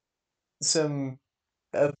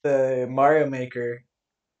of the Mario Maker.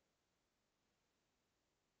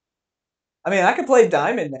 I mean, I could play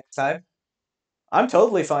Diamond next time. I'm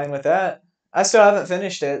totally fine with that. I still haven't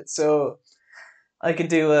finished it, so I could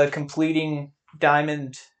do a completing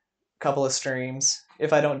Diamond couple of streams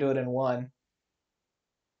if I don't do it in one,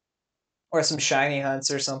 or some shiny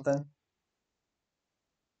hunts or something.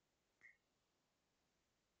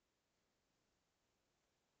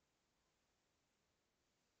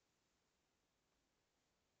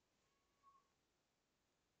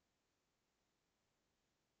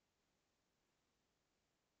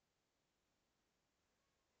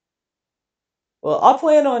 Well, I'll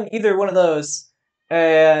plan on either one of those,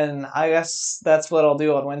 and I guess that's what I'll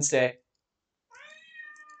do on Wednesday.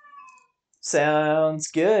 Sounds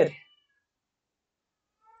good.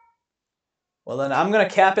 Well, then I'm gonna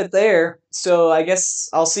cap it there. So I guess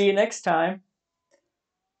I'll see you next time.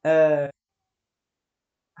 Uh,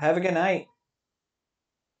 have a good night.